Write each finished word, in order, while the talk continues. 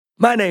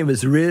My name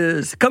is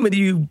Riz, coming to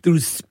you through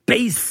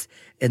space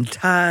and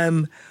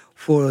time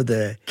for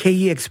the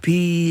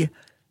KEXP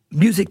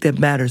Music That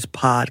Matters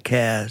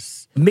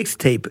podcast,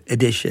 Mixtape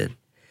edition.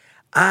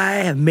 I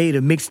have made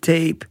a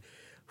mixtape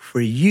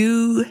for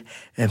you,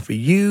 and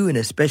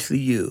especially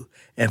you,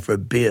 and for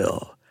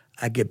Bill.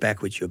 I get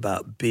back with you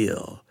about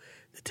Bill.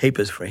 The tape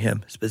is for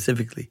him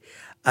specifically.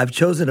 I've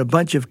chosen a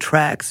bunch of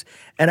tracks,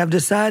 and I've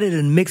decided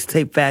in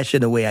mixtape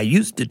fashion, the way I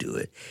used to do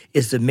it,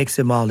 is to mix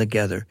them all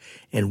together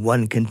in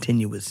one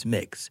continuous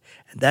mix.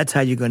 And that's how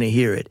you're going to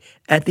hear it.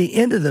 At the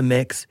end of the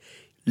mix,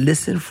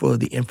 listen for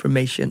the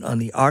information on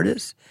the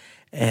artist,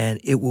 and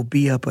it will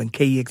be up on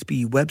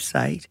KEXP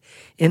website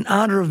in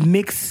honor of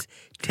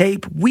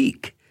Mixtape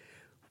Week,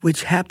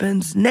 which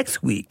happens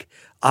next week,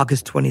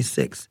 August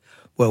 26th,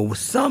 where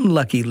some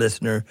lucky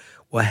listener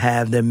will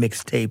have their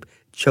mixtape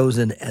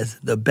chosen as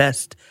the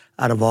best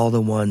out of all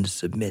the ones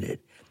submitted.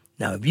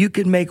 Now, if you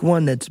can make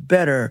one that's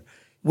better,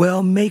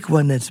 well, make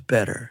one that's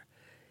better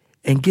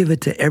and give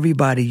it to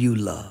everybody you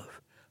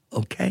love,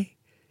 okay?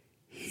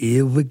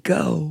 Here we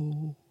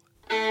go.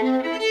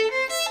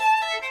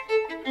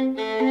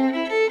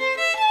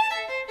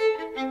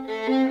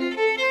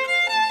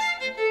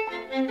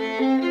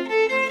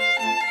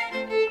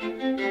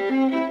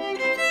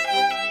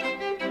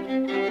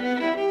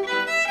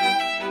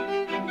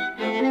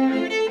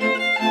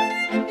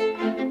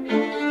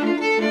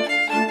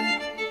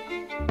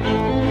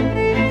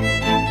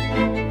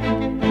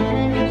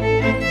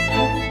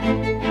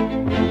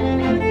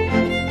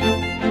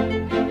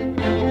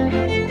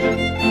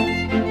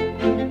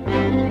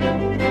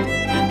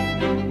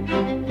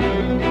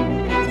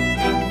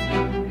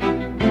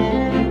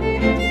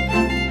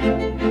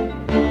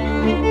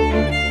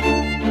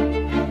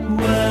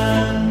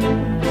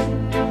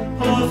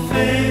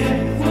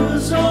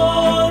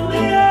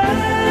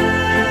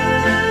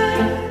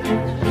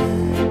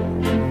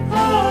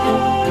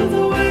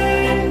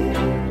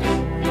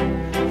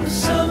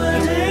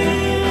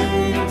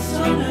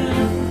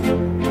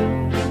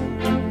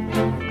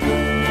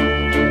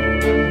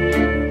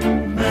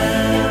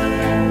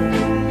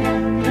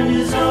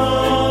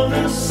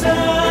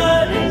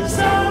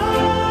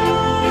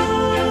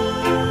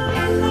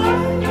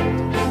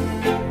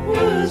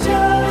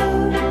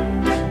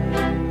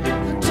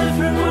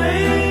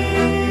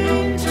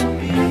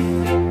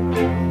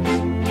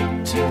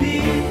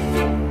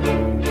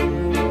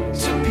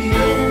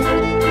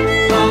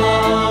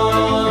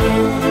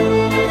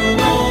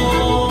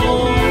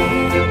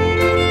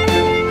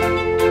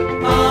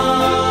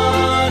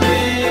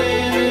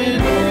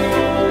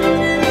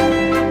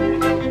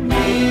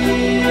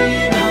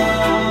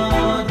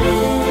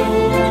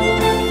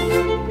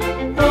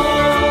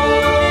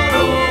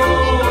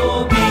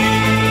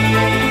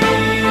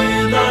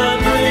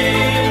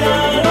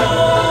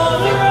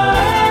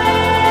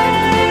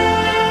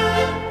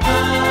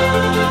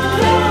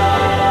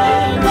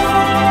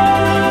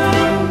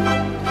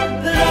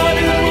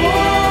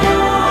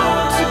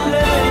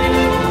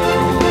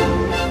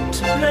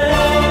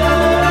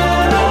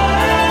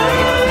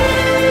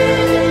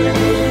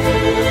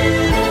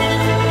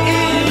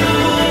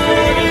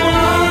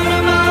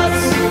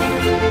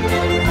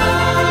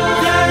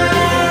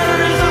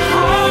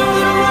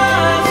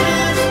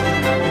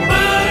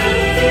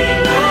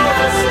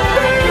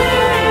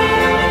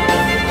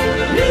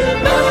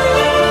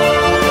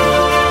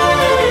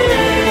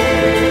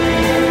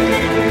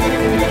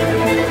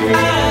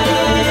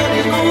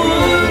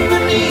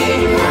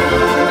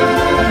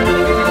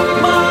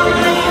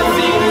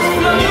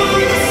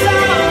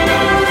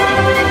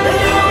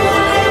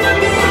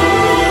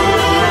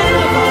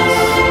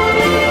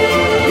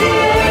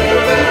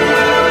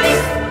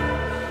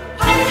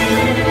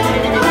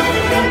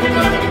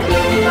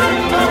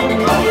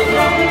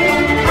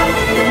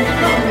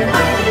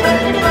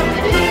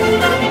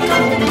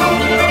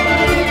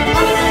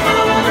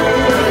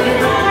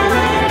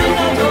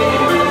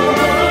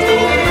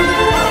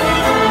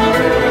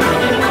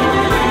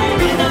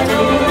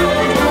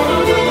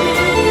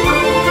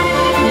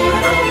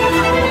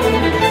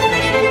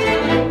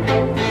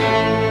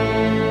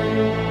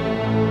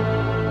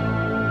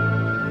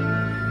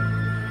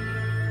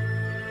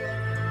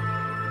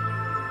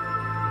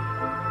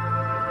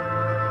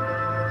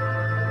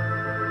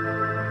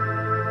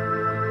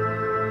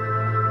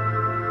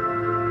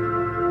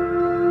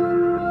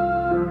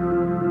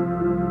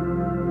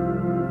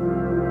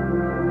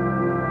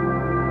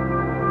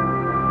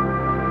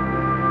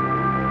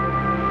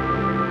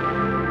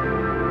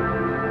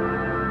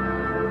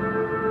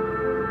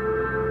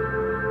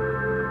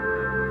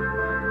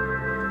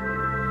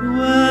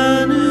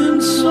 When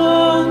in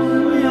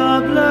song we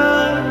are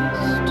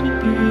blessed to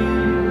be,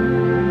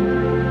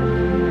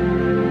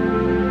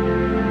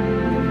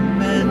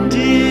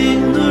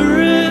 mending the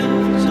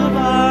rifts of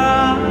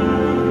our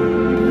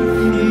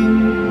apathy.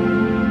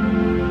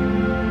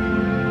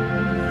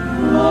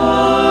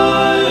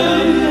 I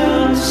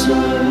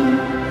answer,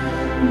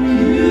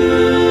 you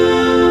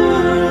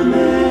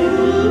remain.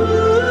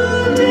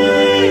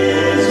 Day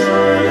is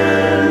on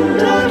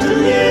end after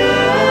the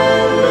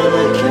end of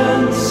the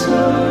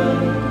cancer.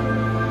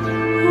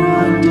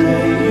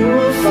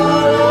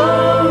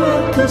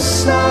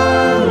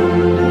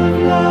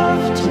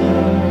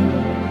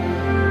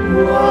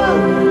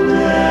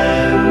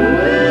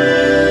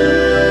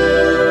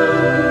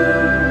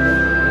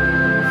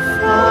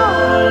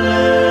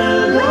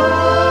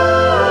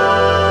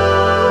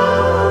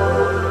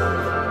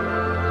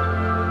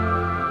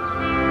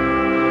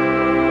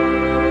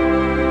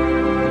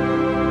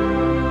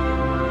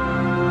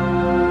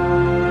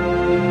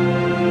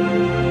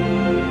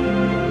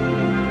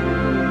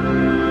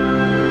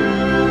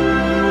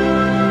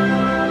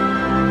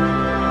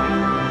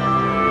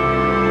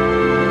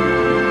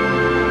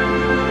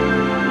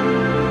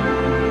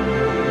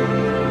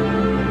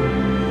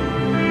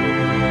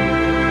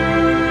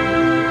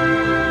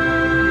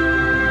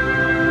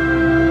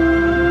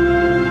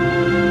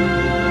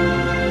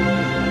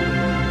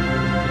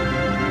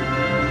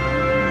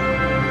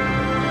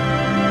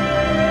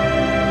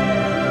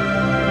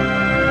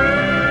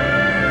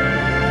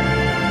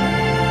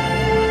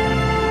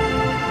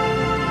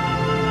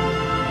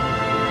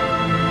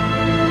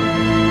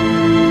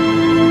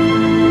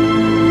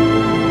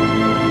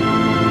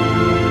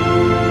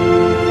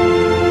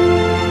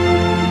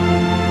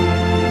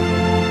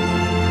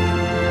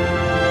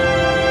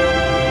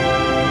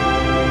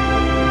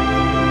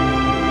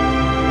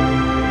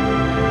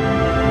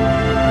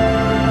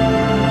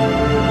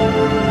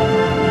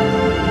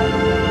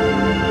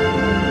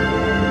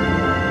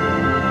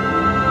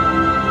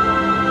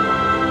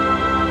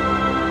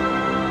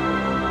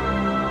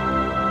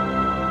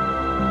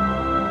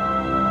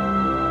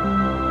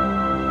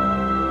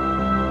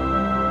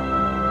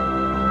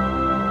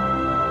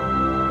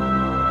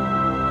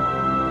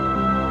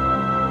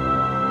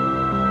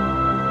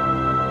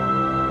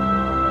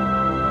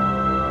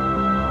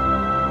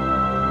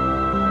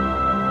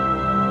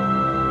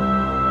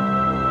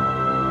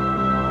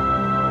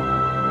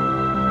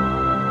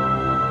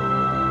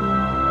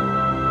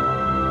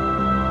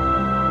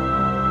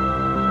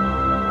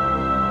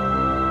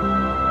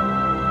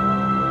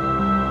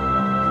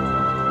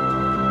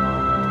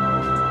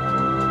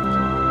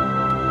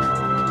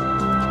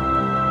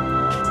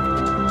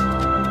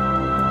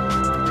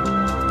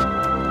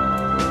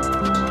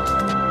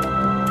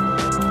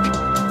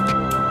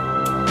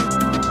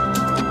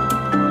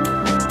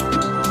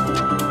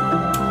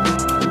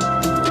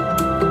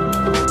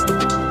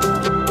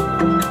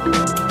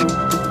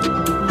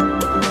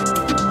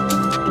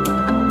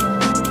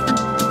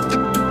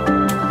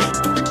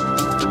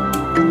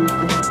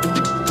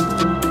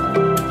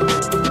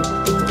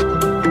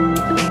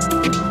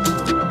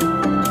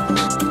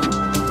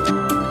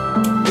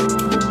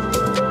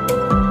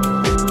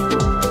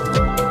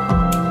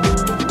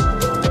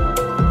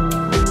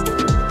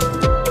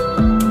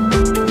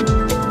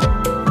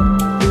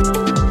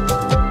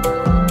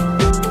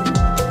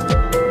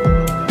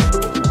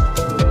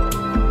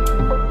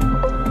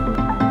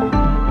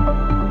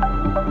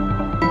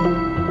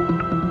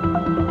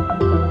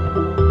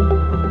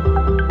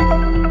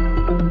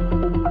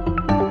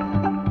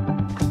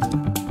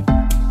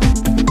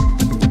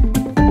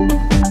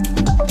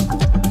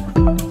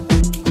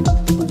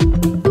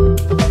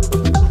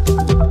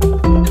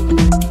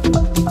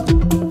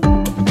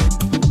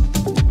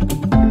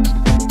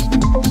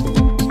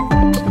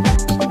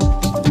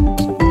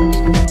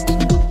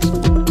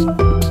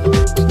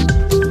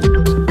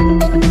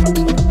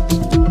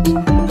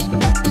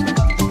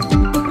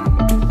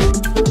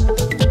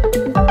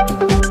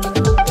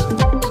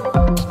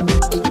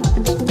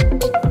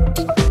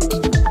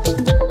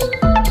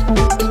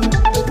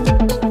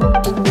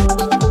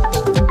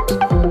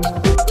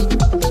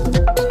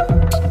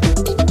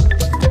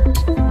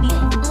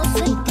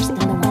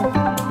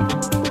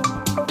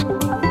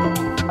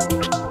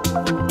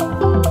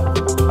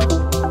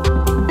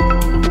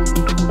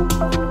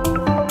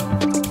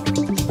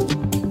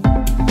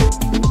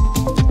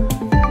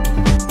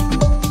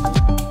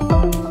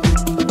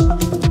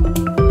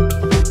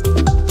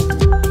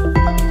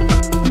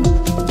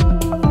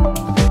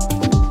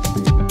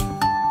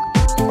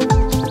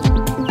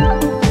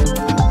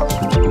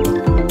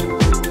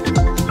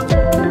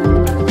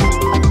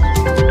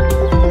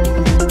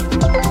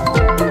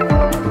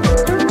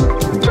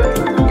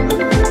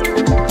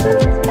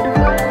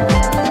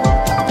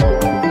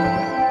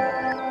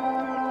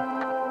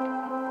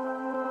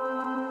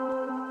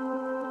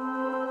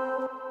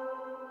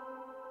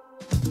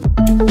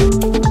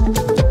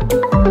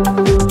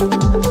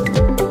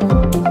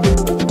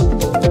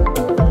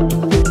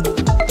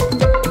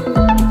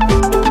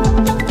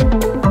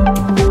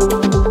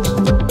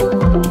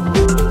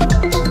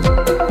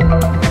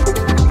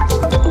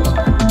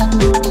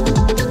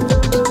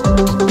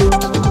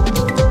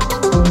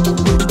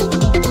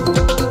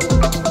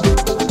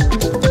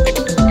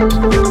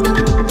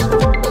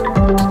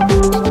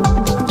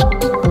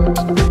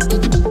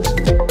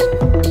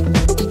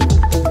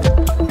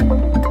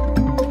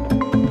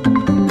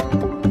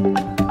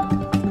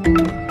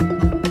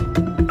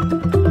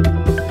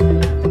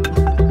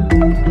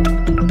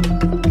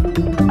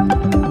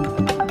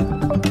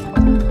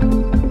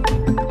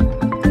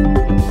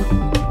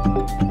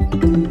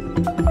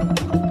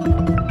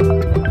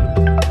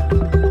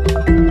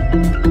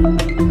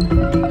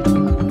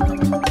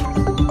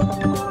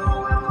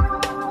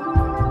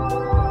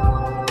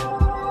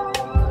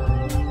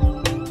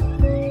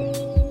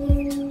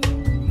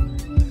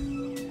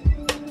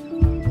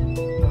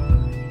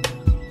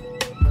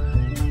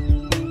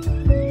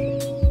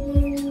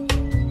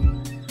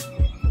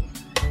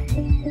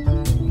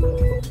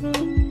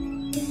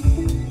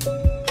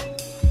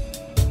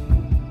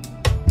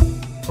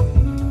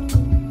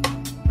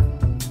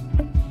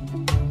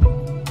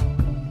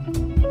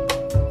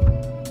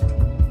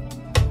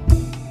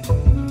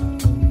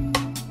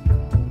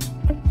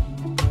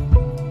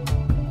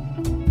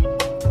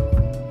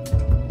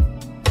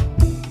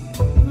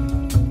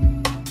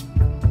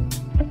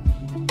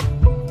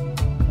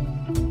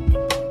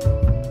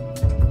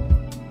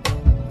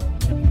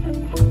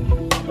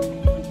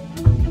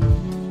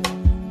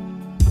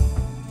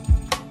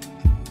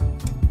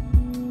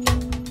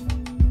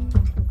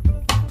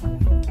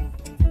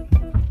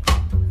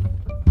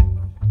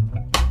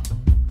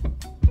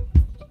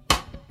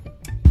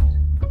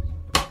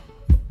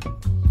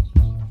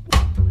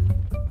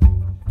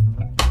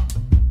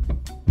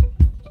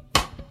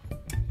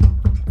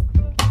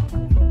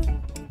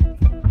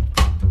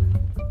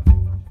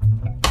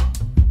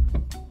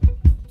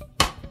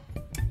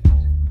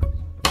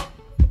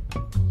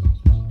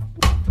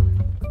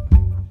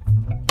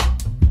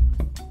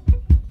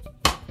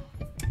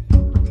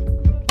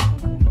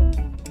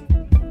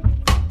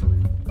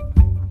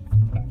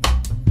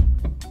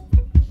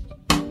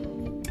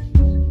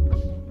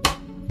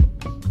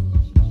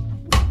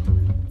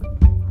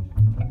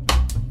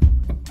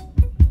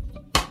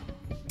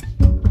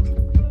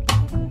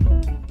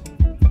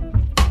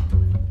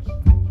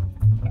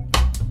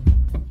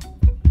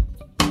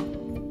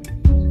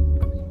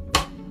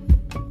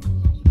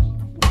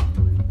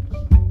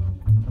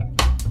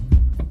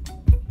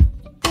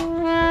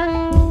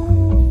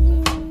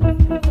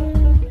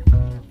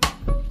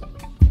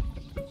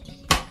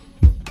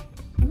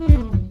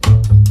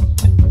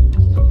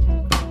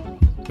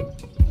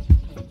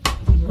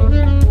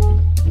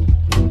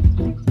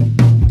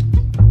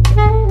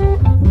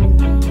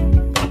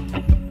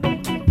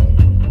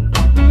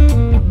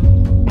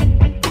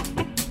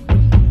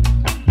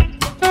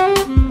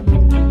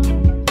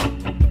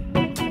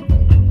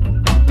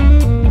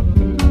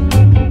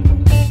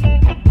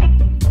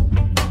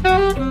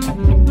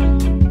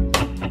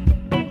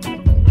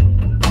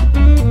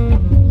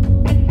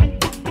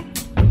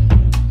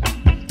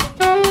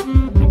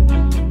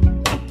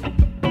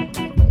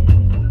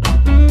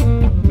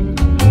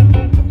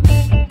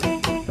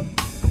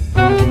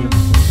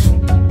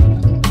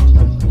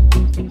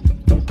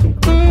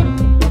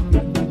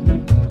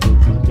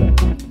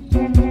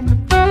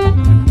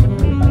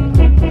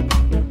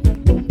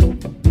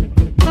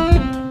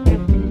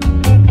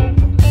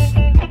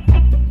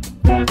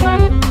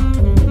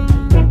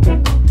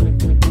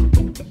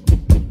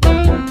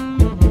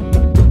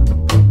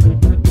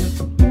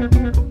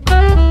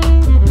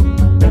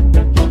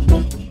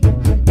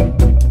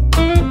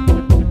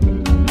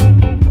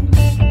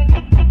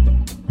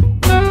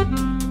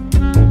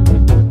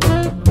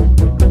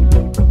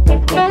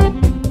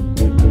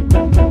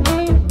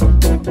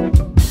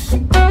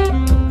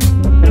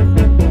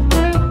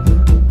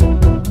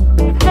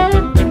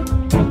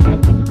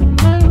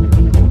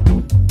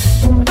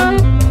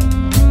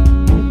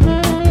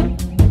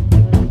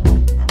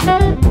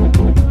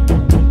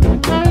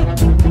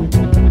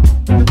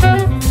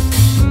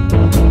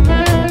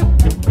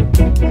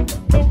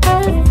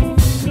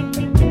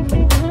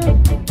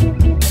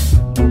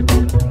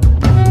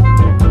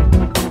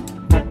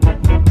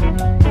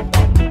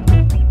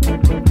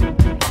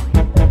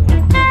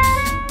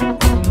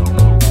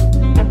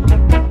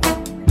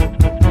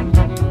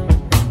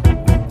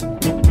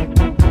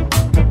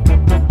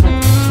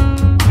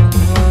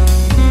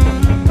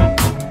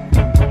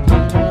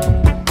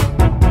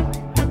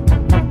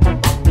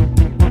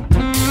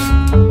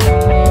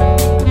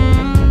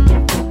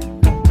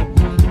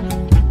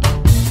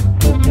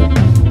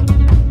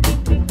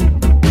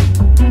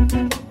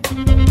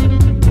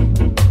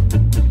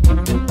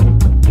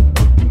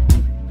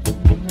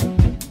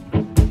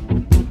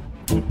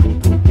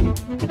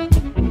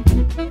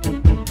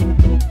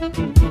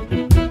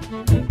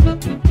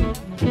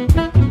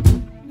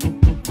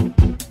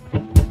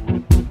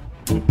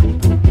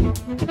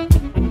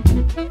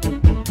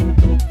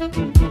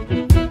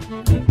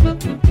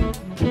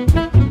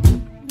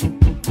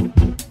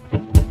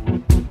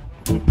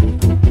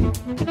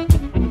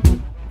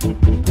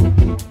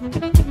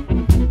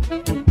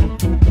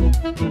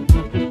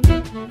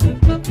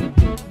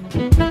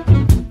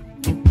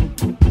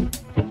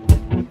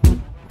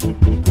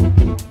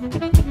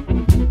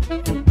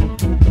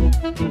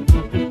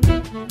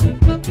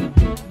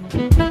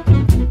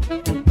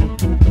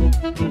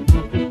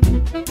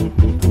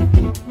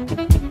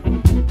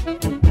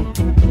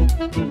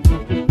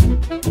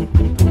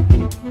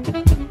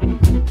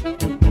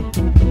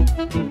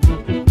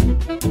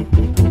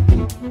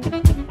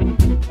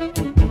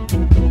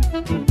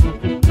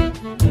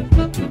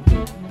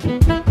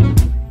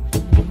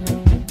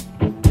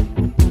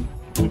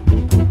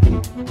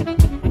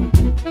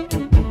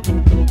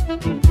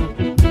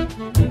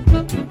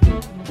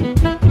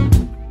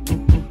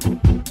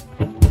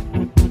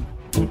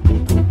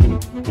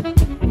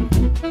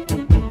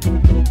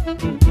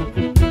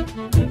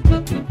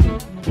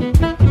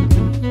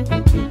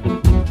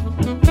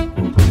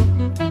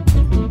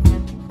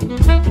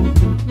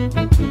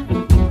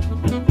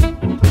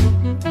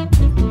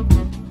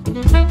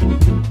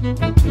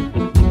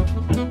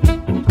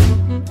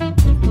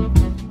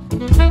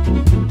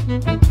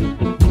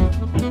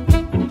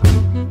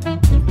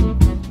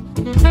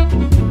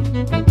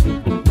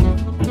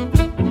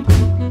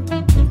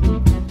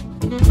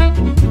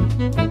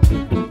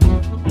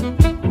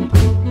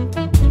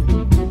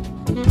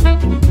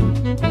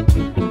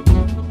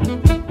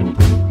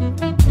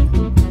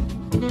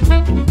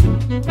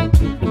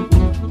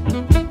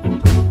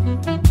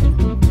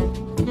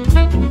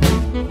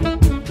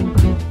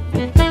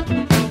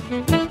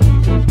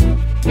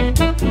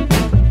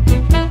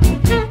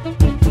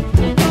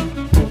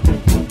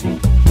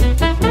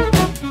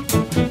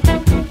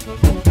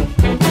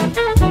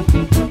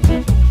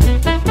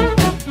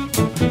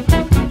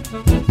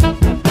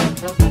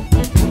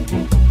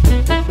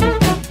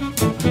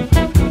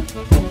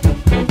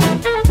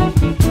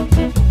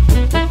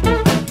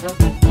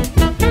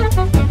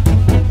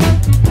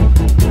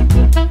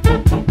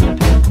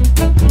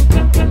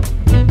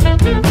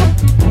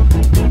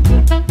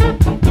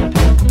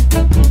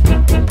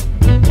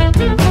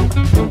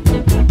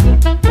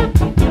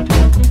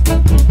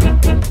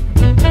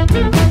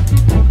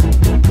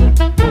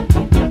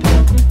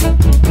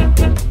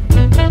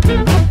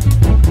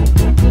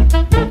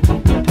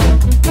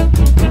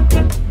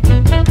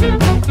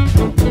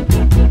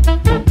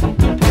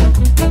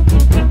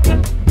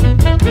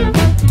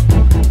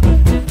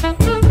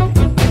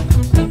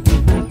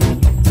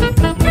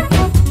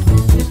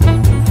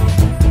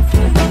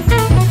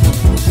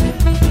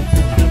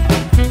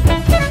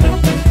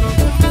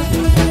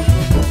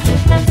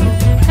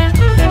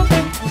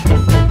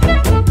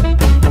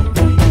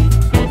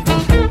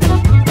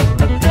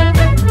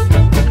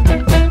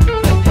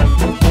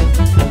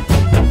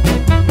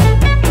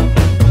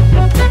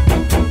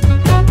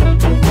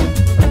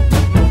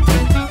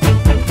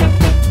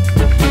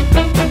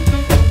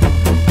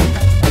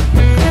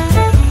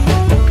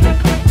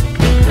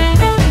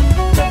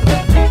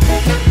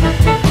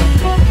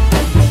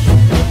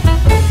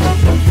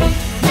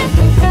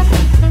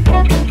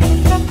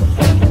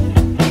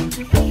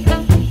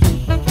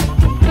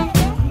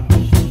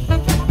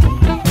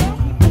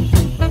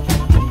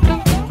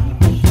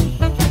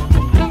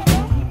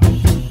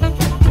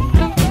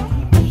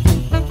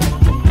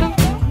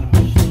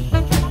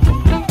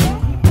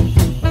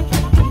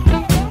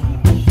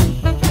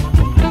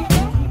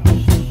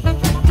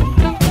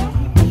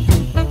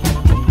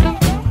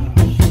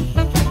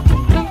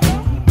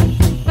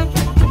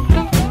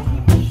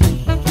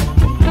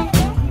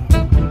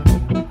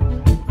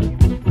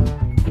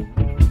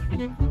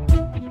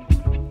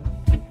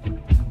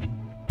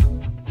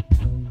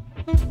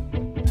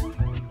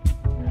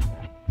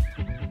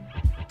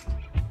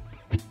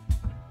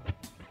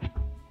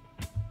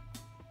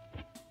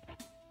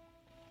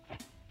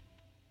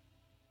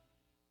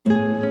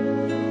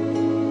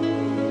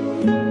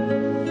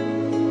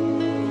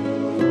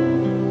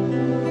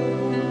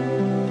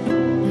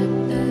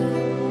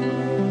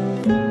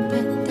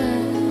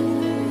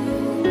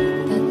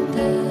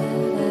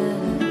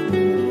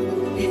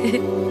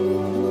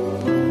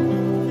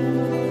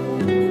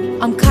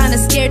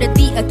 scared of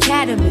the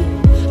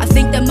academy. I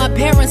think that my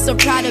parents are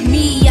proud of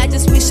me. I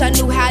just wish I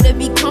knew how to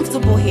be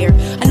comfortable here.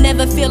 I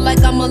never feel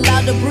like I'm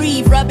allowed to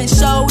breathe. Rubbing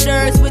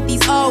shoulders with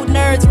these old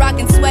nerds,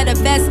 rocking sweater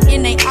vests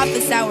in their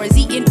office hours,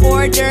 eating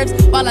hors d'oeuvres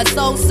while I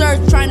soul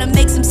search, trying to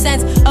make some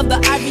sense of the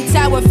ivory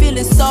tower,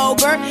 feeling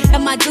sober.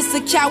 Am I just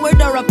a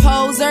coward or a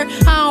poser?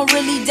 I don't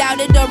really doubt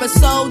it, or a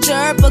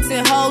soldier. Books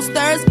and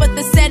holsters, but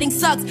the setting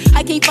sucks.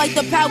 I can't fight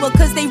the power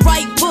cause they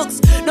write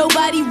books.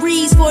 Nobody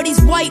reads for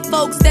these white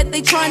folks that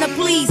they trying to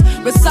please.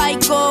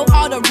 Recycle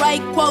all the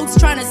right quotes,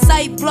 trying to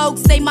cite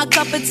blokes, say my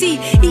cup of tea.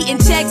 Eating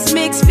Chex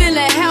Mix,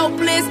 feeling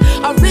helpless.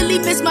 I really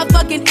miss my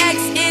fucking ex.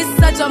 Is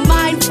such a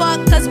mind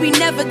fuck, cause we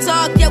never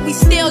talk, yet we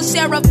still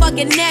share a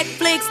fucking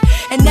Netflix.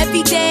 And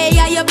every day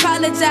I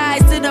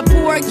apologize to the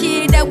poor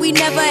kid that we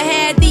never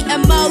had. The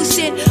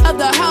emotion of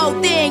the whole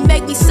thing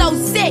make me so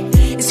sick.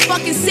 It's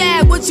fucking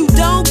sad what you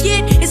don't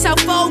get. It's how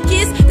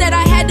focused that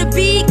I had to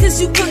be,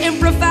 cause you couldn't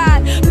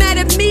provide. Mad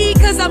at me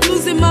cause I'm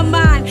losing my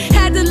mind.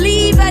 Had to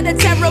leave at a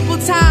terrible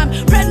time.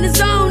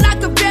 Prednisone, I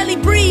could barely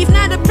breathe.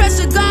 Now the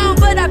pressure gone,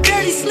 but I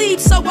barely sleep.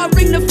 So I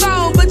ring the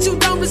phone, but you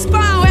don't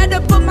respond. Had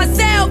to put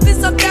myself in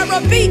some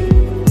therapy.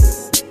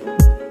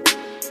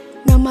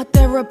 Now my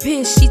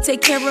therapist, she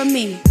take care of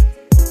me.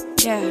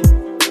 Yeah.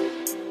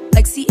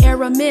 Like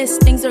Sierra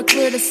Mist, things are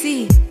clear to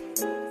see.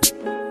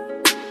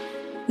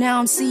 Now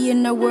I'm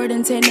seeing the word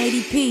in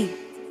 1080p.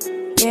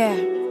 Yeah.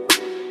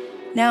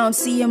 Now I'm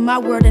seeing my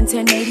word in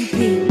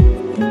 1080p.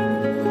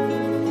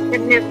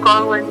 Give me a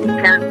call when you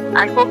can.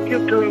 I hope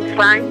you're doing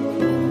fine.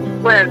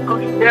 Well,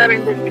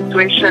 considering the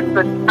situation,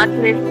 but at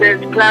least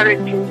there's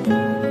clarity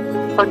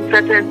on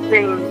certain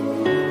things.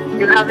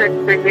 You have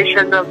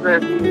explanation of the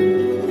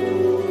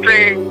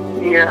strange,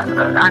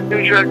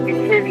 unusual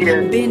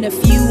behavior. Been a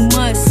few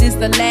months since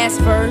the last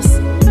verse.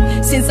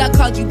 Since I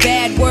called you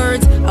bad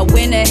words, I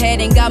went ahead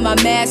and got my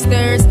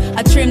master's.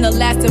 I trimmed the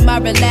last of my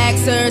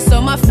relaxers,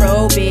 so my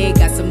fro big,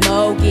 got some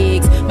more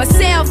gigs. My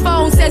cell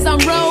phone says I'm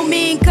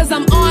roaming, cause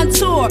I'm on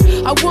tour.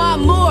 I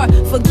want more,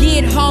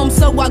 forget home,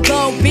 so I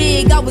go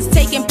big. I was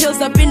taking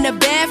pills up in the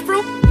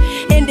bathroom,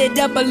 ended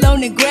up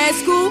alone in grad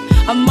school.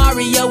 I'm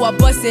Mario, I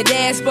busted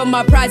ass, but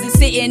my prize is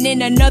sitting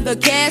in another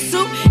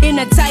castle. In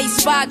a tight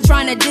spot,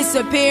 trying to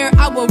disappear.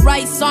 I will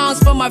write songs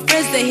for my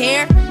friends to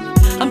hear.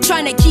 I'm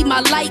trying to keep my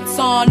lights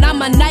on, I'm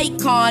a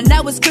Nikon,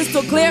 now it's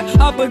crystal clear.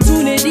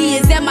 Opportunity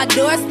is at my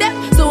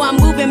doorstep, so I'm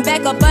moving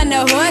back up on the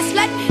horse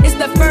like it's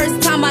the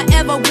first time I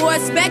ever wore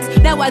specs.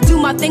 Now I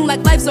do my thing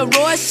like life's a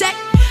Rorschach.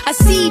 I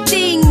see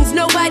things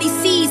nobody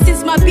sees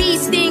since my bee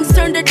stings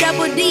turned to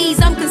double D's.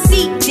 I'm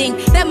conceding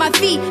that my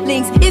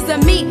feelings is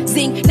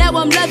amazing. Now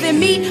I'm loving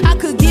me. I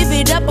could give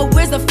it up, but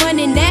where's the fun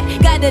in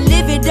that? Gotta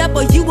live it up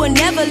or you will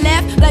never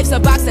laugh. Life's a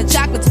box of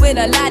chocolates with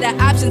a lot of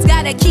options.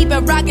 Gotta keep it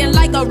rocking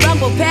like a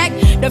rumble pack.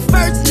 The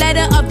first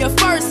letter of your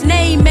first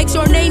name makes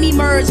your name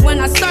emerge when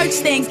I search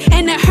things,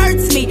 and it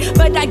hurts me,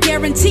 but I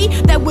guarantee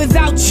that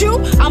without you,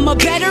 I'm a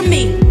better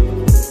me.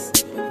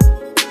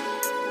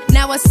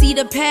 Now I see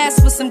the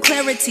past with some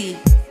clarity.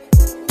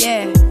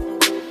 Yeah.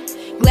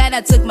 Glad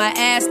I took my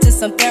ass to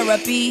some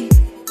therapy.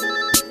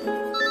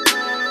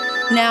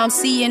 Now I'm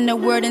seeing the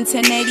word in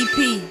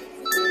 1080p.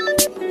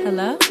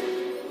 Hello?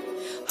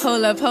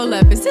 Hold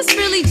up, is this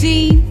really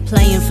Gene?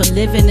 Playing for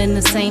living in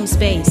the same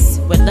space,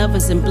 where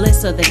lovers and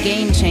bliss are the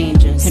game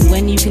changers. And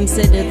when you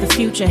consider the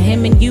future,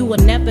 him and you are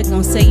never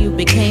gonna say you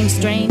became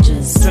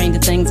strangers. Stranger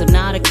things have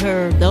not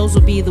occurred, those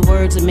will be the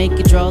words that make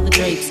you draw the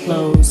drapes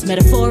closed.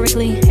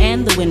 Metaphorically,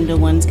 and the window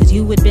ones, cause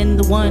you had been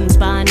the ones,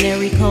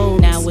 binary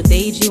code. Now with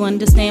age you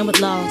understand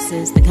what loss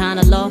is, the kind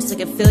of loss that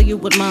can fill you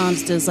with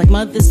monsters. Like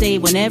Mother's Day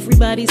when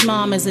everybody's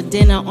mom is at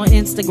dinner on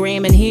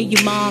Instagram, and here you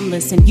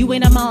momless, and you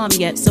ain't a mom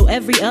yet, so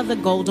every other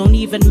goal don't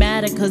even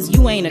matter cause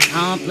you ain't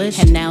accomplished.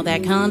 And now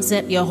that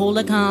concept your whole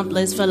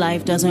accomplice for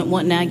life doesn't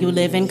want, now you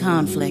live in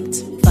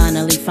conflict.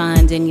 Finally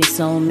finding your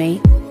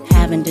soulmate,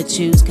 having to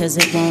choose cause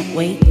it won't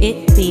wait.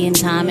 It being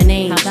time and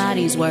age, how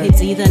bodies work.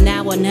 It's either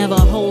now or never,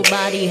 whole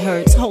body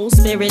hurts. Whole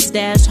spirit's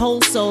dashed,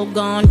 whole soul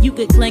gone. You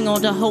could cling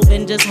on to hope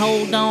and just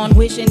hold on,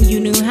 wishing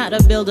you knew how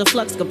to build a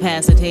flux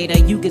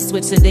capacitator. You could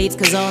switch the dates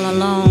cause all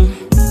along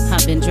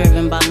I've been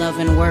driven by love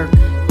and work.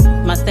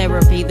 My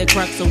therapy, the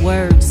crux of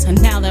words,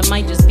 and now that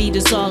might just be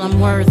just all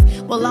I'm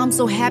worth. Well, I'm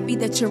so happy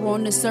that you're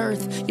on this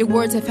earth. Your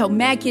words have helped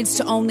mad kids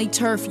to only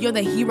turf. You're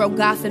the hero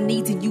Gotham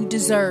needs and you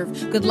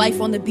deserve. Good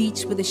life on the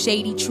beach with a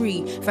shady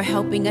tree for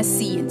helping us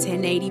see in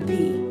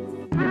 1080p.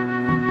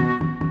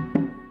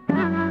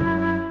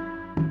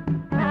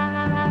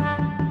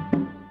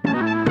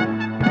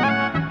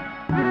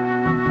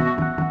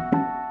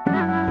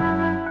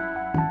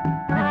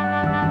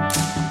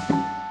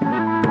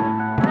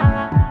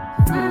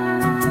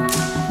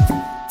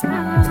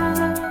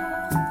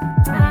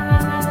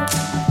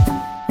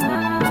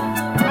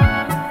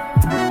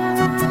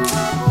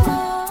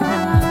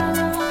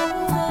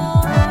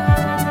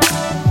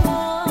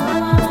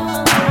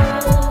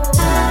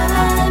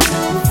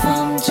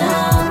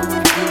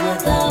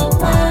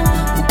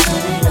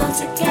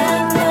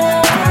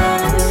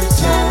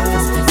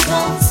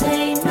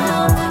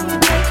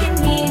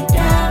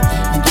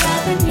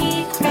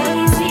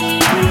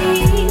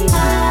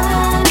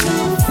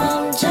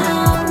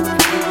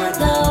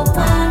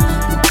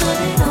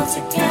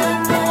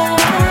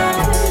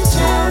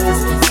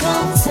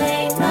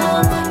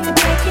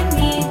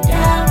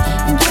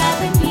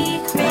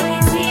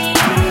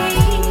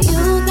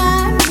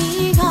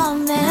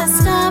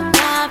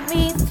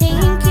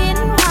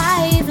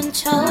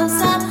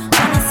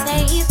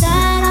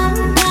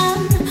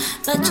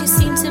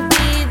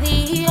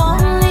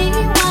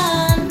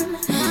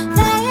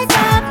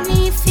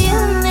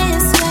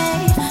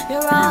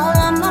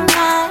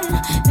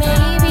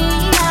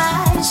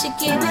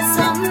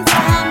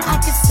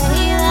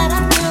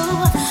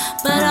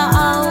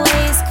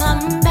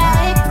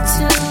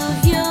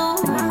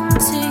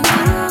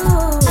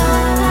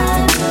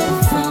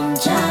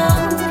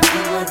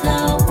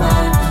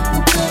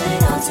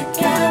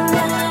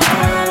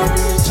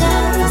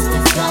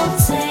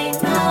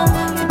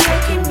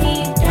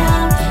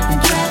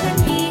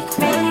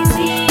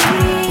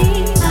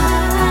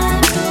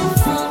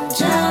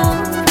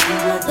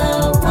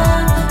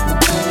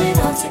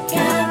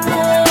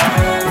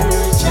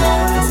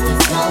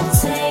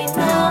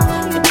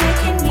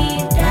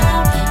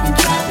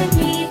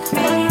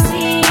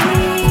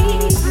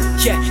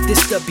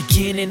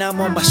 beginning. I'm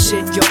on my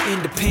shit, you're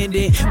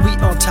independent. We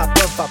on top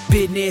of our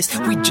business.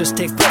 We just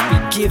take what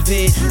we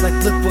given. Like,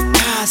 look what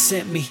God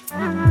sent me.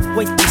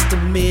 Wait just a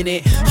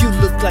minute. You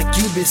look like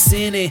you've been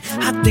sinning.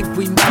 I think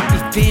we might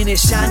be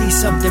finished. I need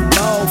something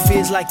more.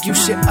 Feels like you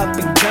should up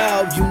and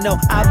go. You know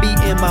I be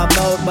in my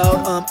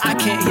mode. I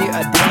can't hear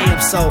a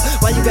damn soul.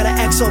 Why you gotta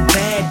act so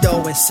bad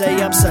though and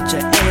say I'm such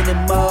an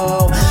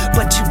animal?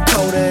 But you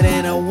colder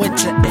than a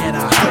winter, and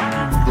I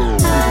hope you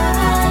know.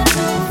 I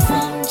knew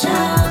from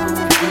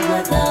jump you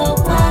were the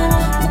one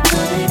who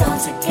put it all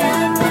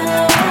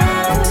together.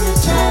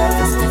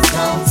 Just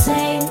don't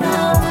say no.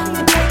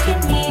 You're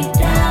breaking me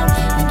down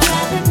and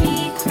driving me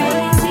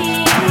crazy.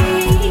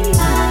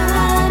 I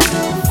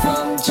knew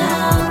from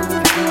jump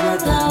you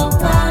were the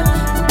one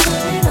who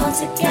put it all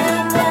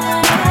together.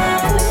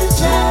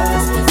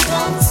 Just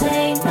don't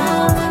say no.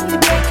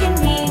 You're breaking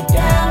me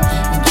down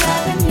and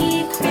driving me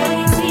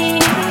crazy.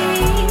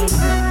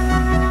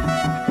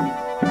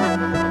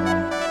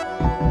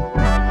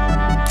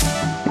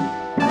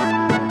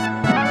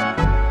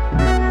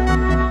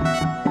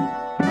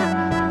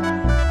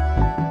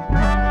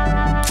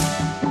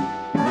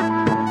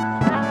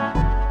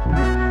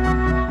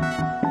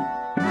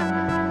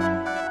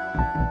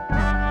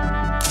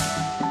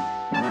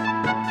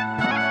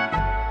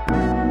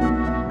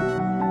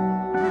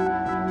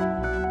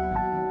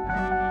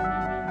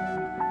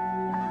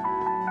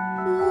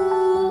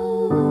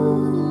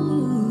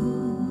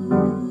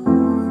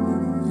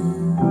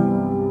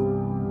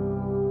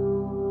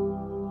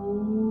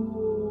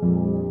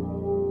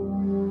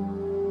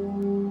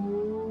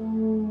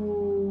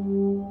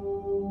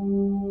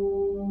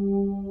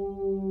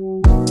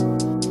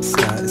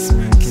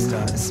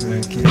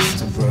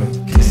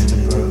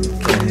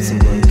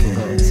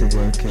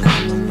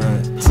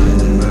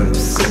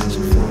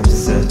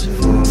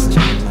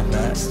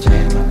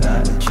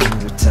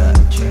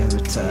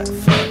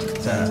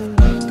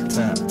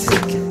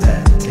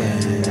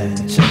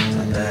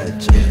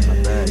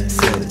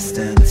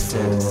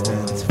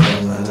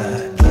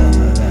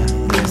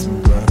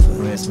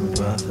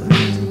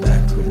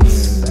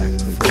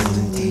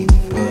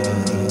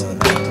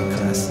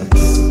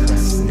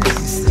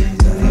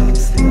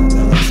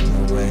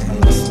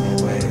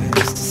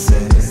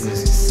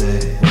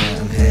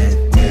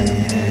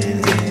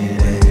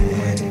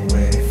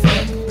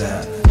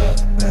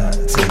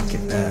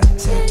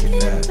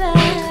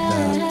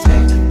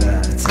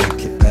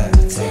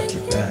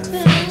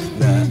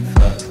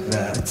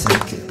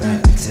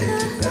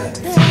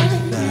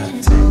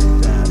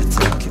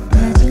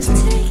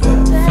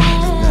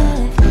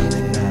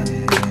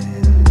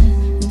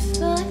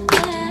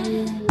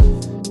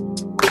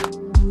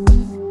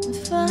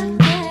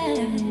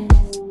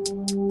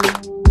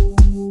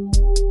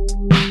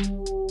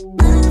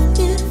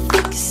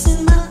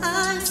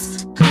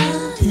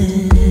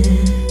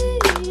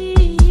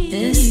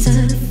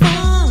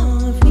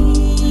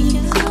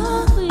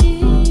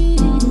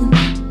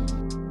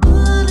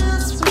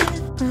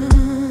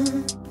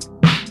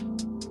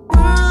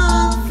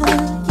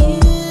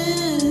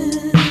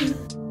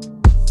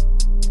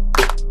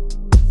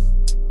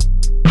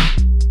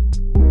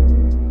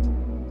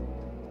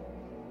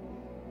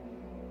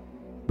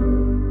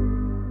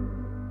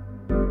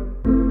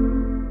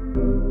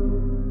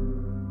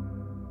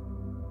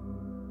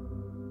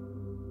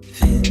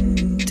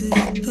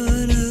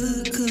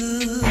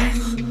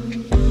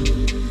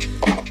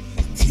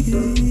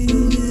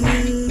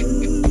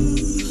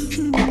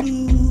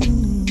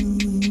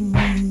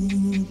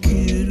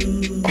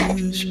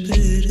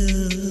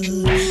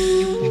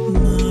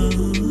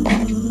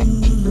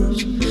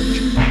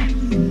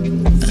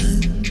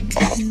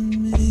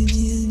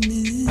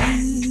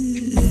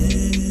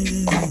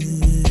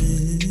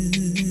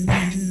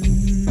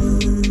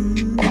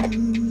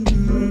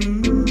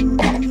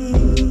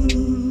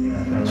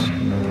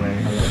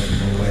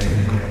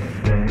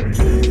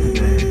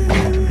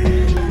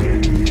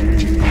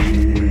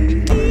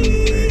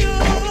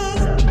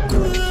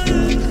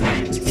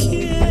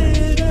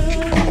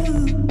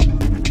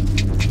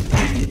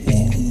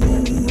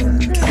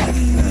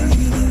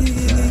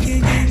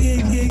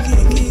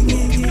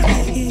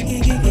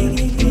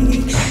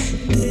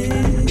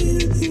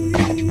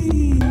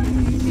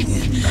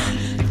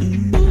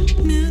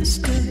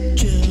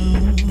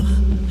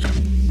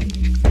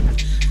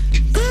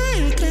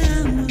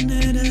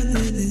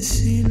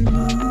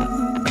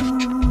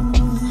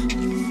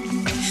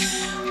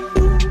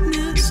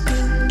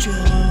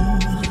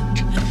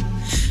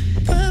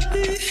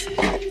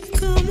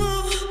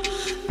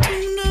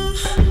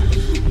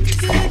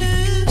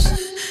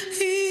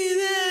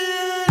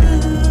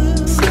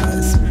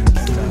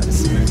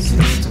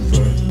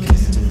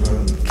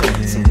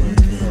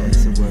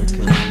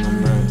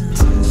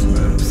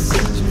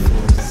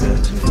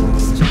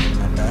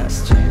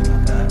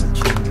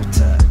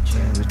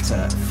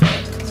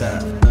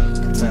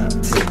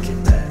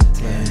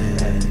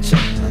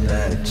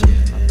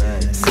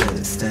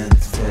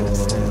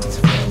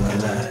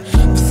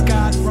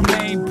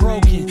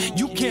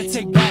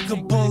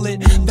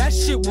 That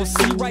shit will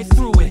see right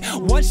through it.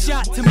 One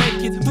shot to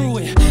make it through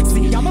it.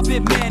 See, I'm a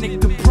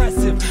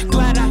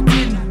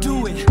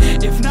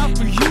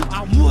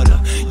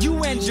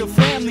your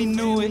family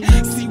knew it.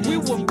 See, we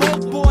were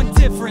both born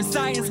different.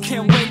 Science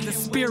can't wait the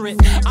spirit.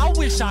 I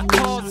wish I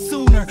called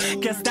sooner.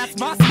 Guess that's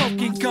my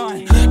smoking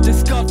gun.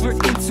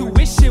 Discovered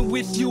intuition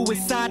with you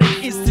inside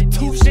an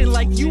institution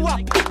like you.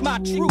 I picked my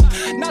truth.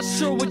 Not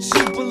sure what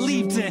you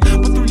believed in,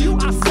 but through you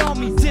I saw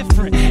me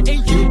different.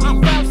 In you I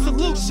found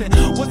solution.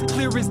 What's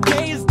clear as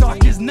day is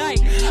dark as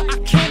night. I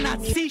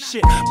cannot see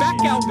shit.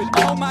 Back out with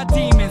all my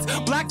demons.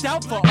 Blacked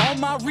out for all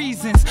my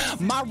reasons.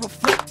 My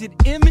reflected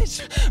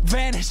image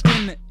vanished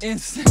in the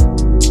instant.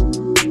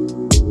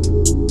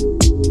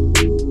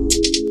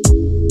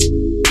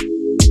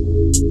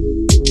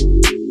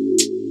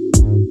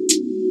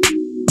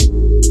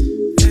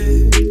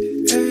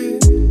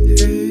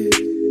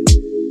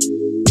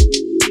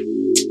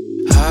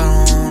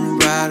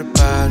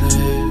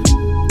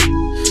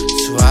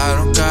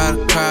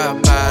 Cry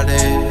about it.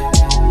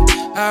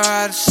 I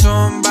write a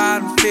song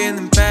about I'm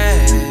feeling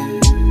bad.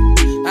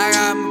 I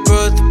got my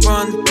brother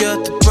on the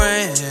guilty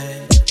brand.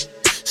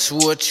 So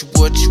what you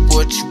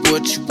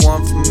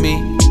want from me?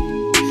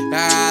 I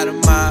got a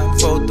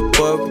mind for the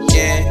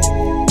worrying.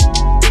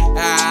 I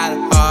got a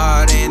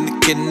heart and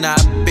it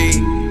cannot be.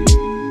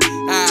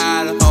 I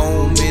got a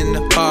home in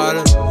the heart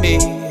of me.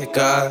 I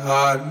got a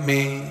heart of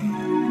me.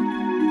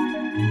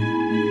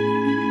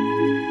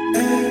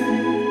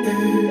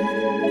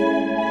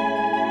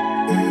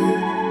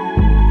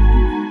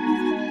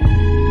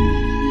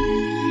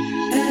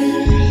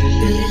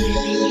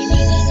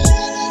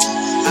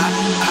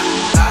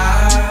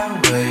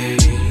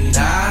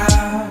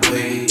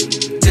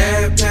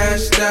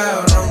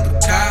 Out on the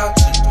couch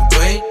and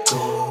wake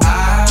up. I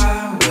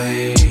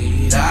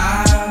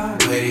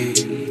wait.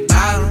 I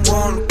don't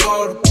wanna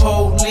call the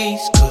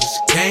police cause I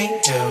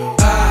can't help.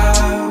 I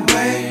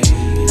wait.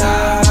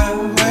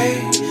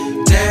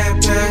 Dad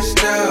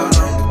passed out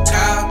on the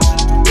couch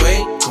and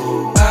wake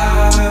up. I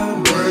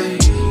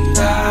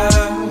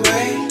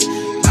wait.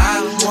 I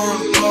don't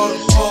wanna call the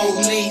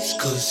police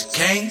cause I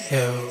can't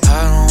help. I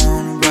don't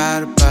wanna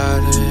write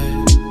about it,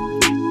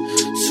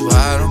 so I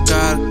don't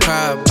gotta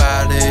cry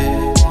about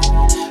it.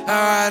 I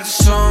write a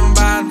song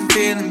about I'm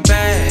feeling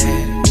bad.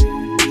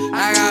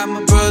 I got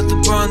my brother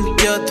on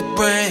the other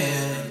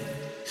brand.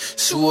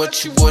 So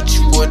what you want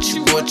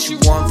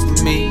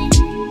from me?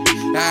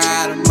 I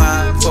got a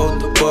mind for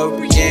the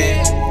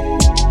worrying.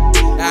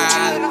 I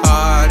got a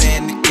heart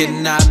and it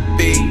cannot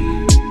be.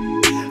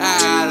 I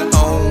got a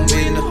home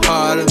in the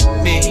heart of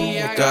me.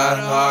 I got a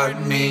heart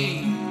of me.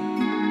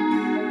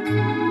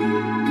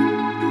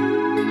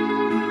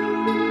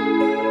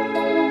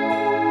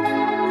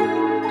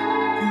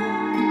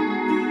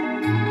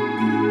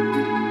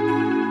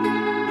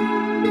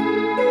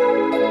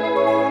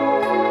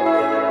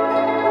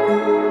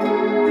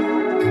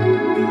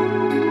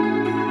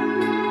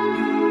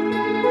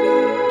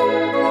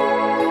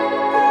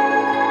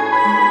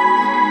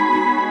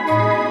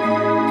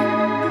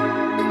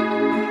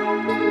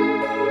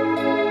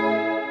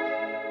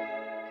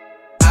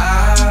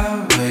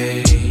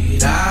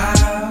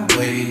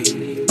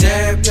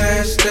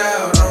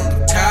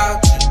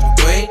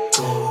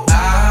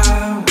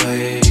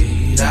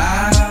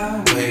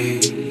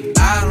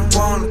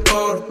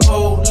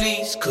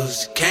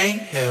 Cause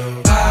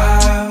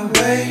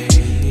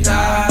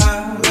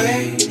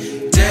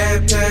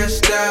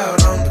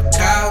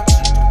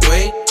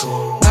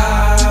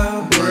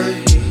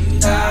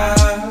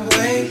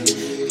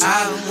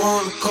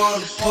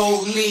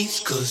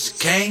I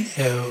can't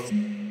help.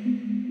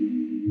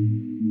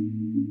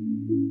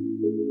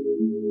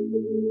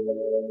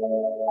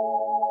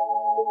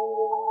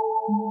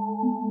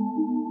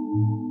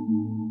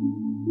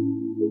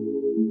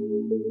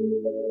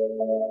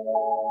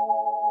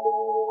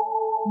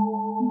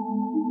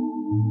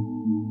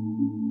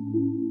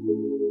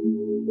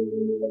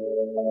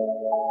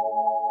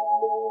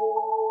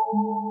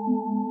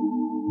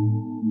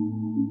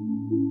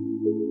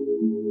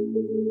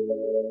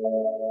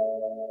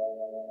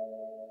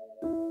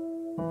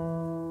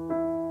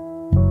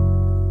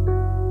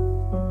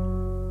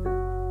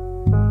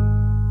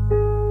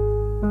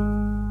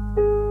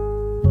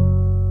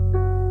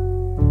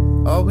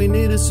 All we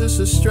need is just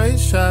a straight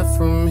shot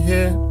from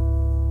here.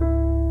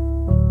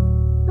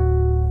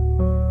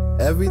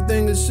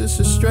 Everything is just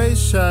a straight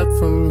shot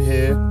from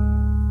here.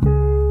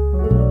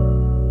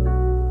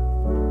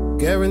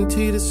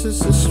 Guaranteed it's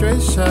just a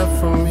straight shot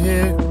from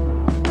here.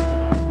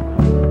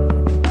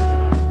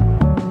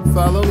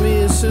 Follow me,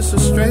 it's just a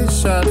straight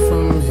shot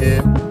from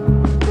here.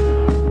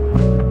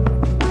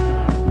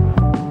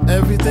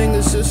 Everything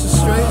is just a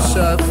straight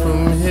shot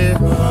from here.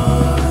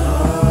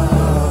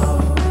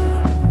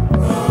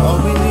 All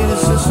we need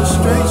is just a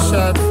straight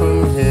shot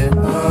from here.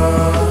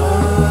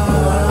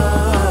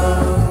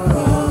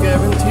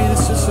 Guaranteed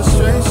it's just a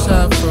straight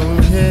shot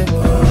from here.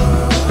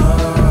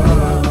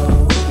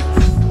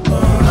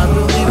 I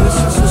believe it's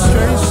just a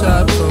straight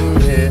shot from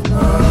here.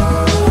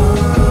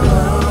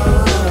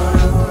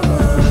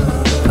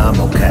 I'm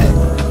okay,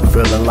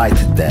 feeling light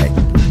today.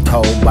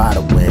 Told by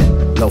the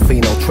wind, no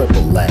fee, no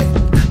AAA.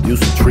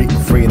 Used to treat me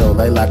Frito,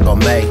 they like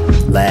gourmet.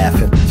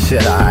 Laughing,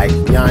 shit, alright.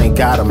 Y'all ain't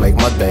gotta make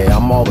my day,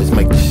 I'm always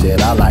making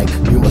shit I like.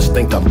 You must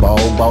think I'm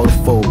bold or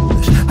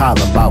foolish.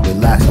 Holler about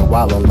relaxing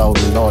while I'm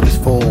loading all these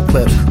full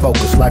clips.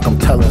 Focus like I'm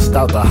telling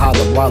stout to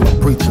holler while I'm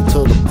preaching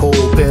to the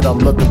pulpit. I'm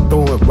looking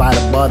through it right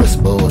above this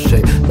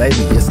bullshit.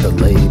 Maybe it's the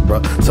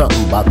Libra,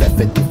 something about that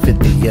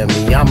 50-50 in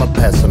me. I'm a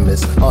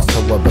pessimist,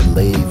 also a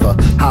believer.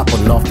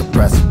 Hopping off the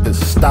precipice,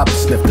 stop and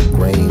sniff the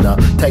green up.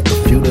 Take a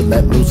few to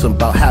let loose,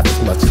 about half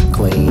as much to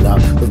clean up.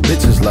 The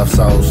bitches love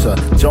Sosa,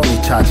 Joni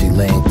Chachi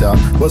linked up.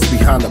 What's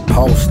behind the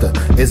poster?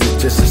 Is it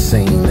just a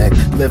scene?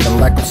 Living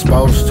like I'm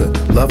supposed to,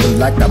 loving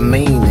like I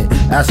mean it.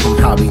 Ask him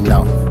how he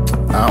know.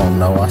 I don't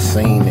know, I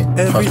seen it.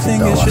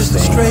 Everything is just a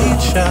straight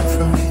shot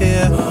from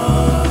here.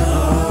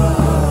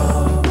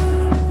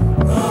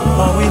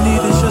 All we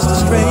need is just a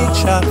straight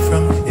shot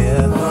from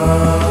here.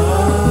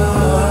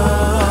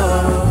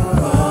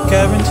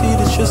 Guaranteed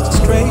it's just a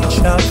straight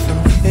shot from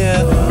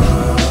here.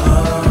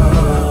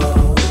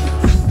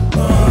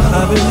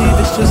 I believe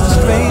it's just a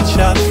straight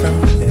shot from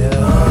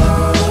here.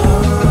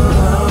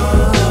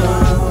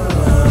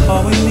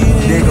 All we need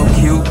is... They go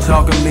cute,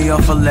 talking me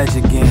off a ledge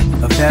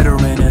again. A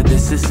veteran of the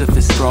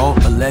Sisyphus stroll,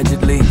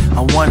 allegedly.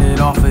 I wanted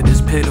off of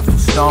this pitiful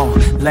stone.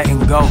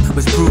 Letting go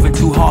was proving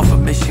too hard for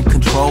mission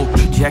control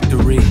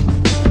trajectory.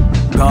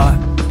 God,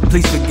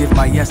 please forgive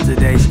my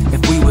yesterdays.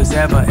 If we was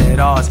ever at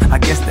odds, I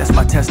guess that's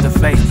my test of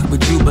faith.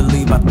 Would you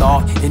believe I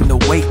thought in the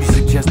weight you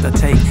suggest I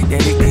take,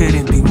 that it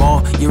couldn't be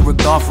more? Your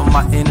regard for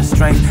my inner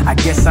strength. I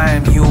guess I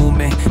am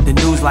human. The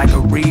news like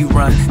a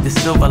rerun. The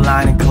silver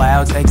lining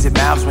clouds exit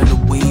mouths when the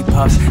weed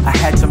puffs. I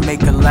had to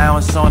make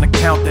allowance on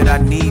account that I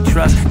need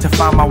trust to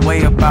find my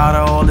way about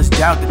all this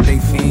doubt that they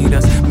feed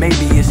us.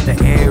 Maybe it's the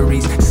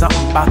Aries,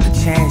 something about the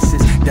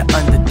chances. The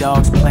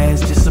underdog's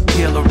plans just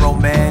appeal to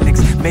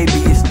romantics. Maybe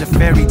it's the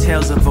fairy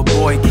tales of a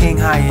boy king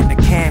high in the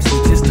camps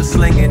with just a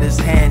sling in his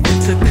hand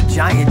that took a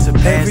giant to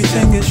pass.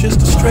 Everything is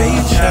just a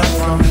straight shot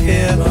from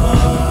here.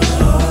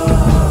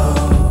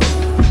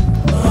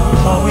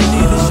 All we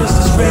need is just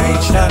a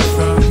straight shot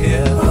from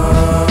here.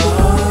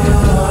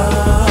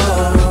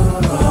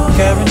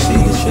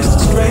 Guaranteed it's just a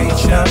straight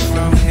shot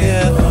from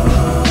here.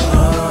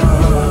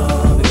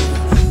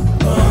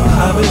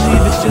 I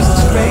believe it's just a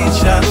straight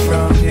shot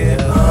from here.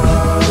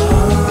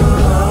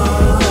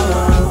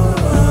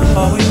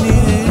 All we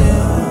need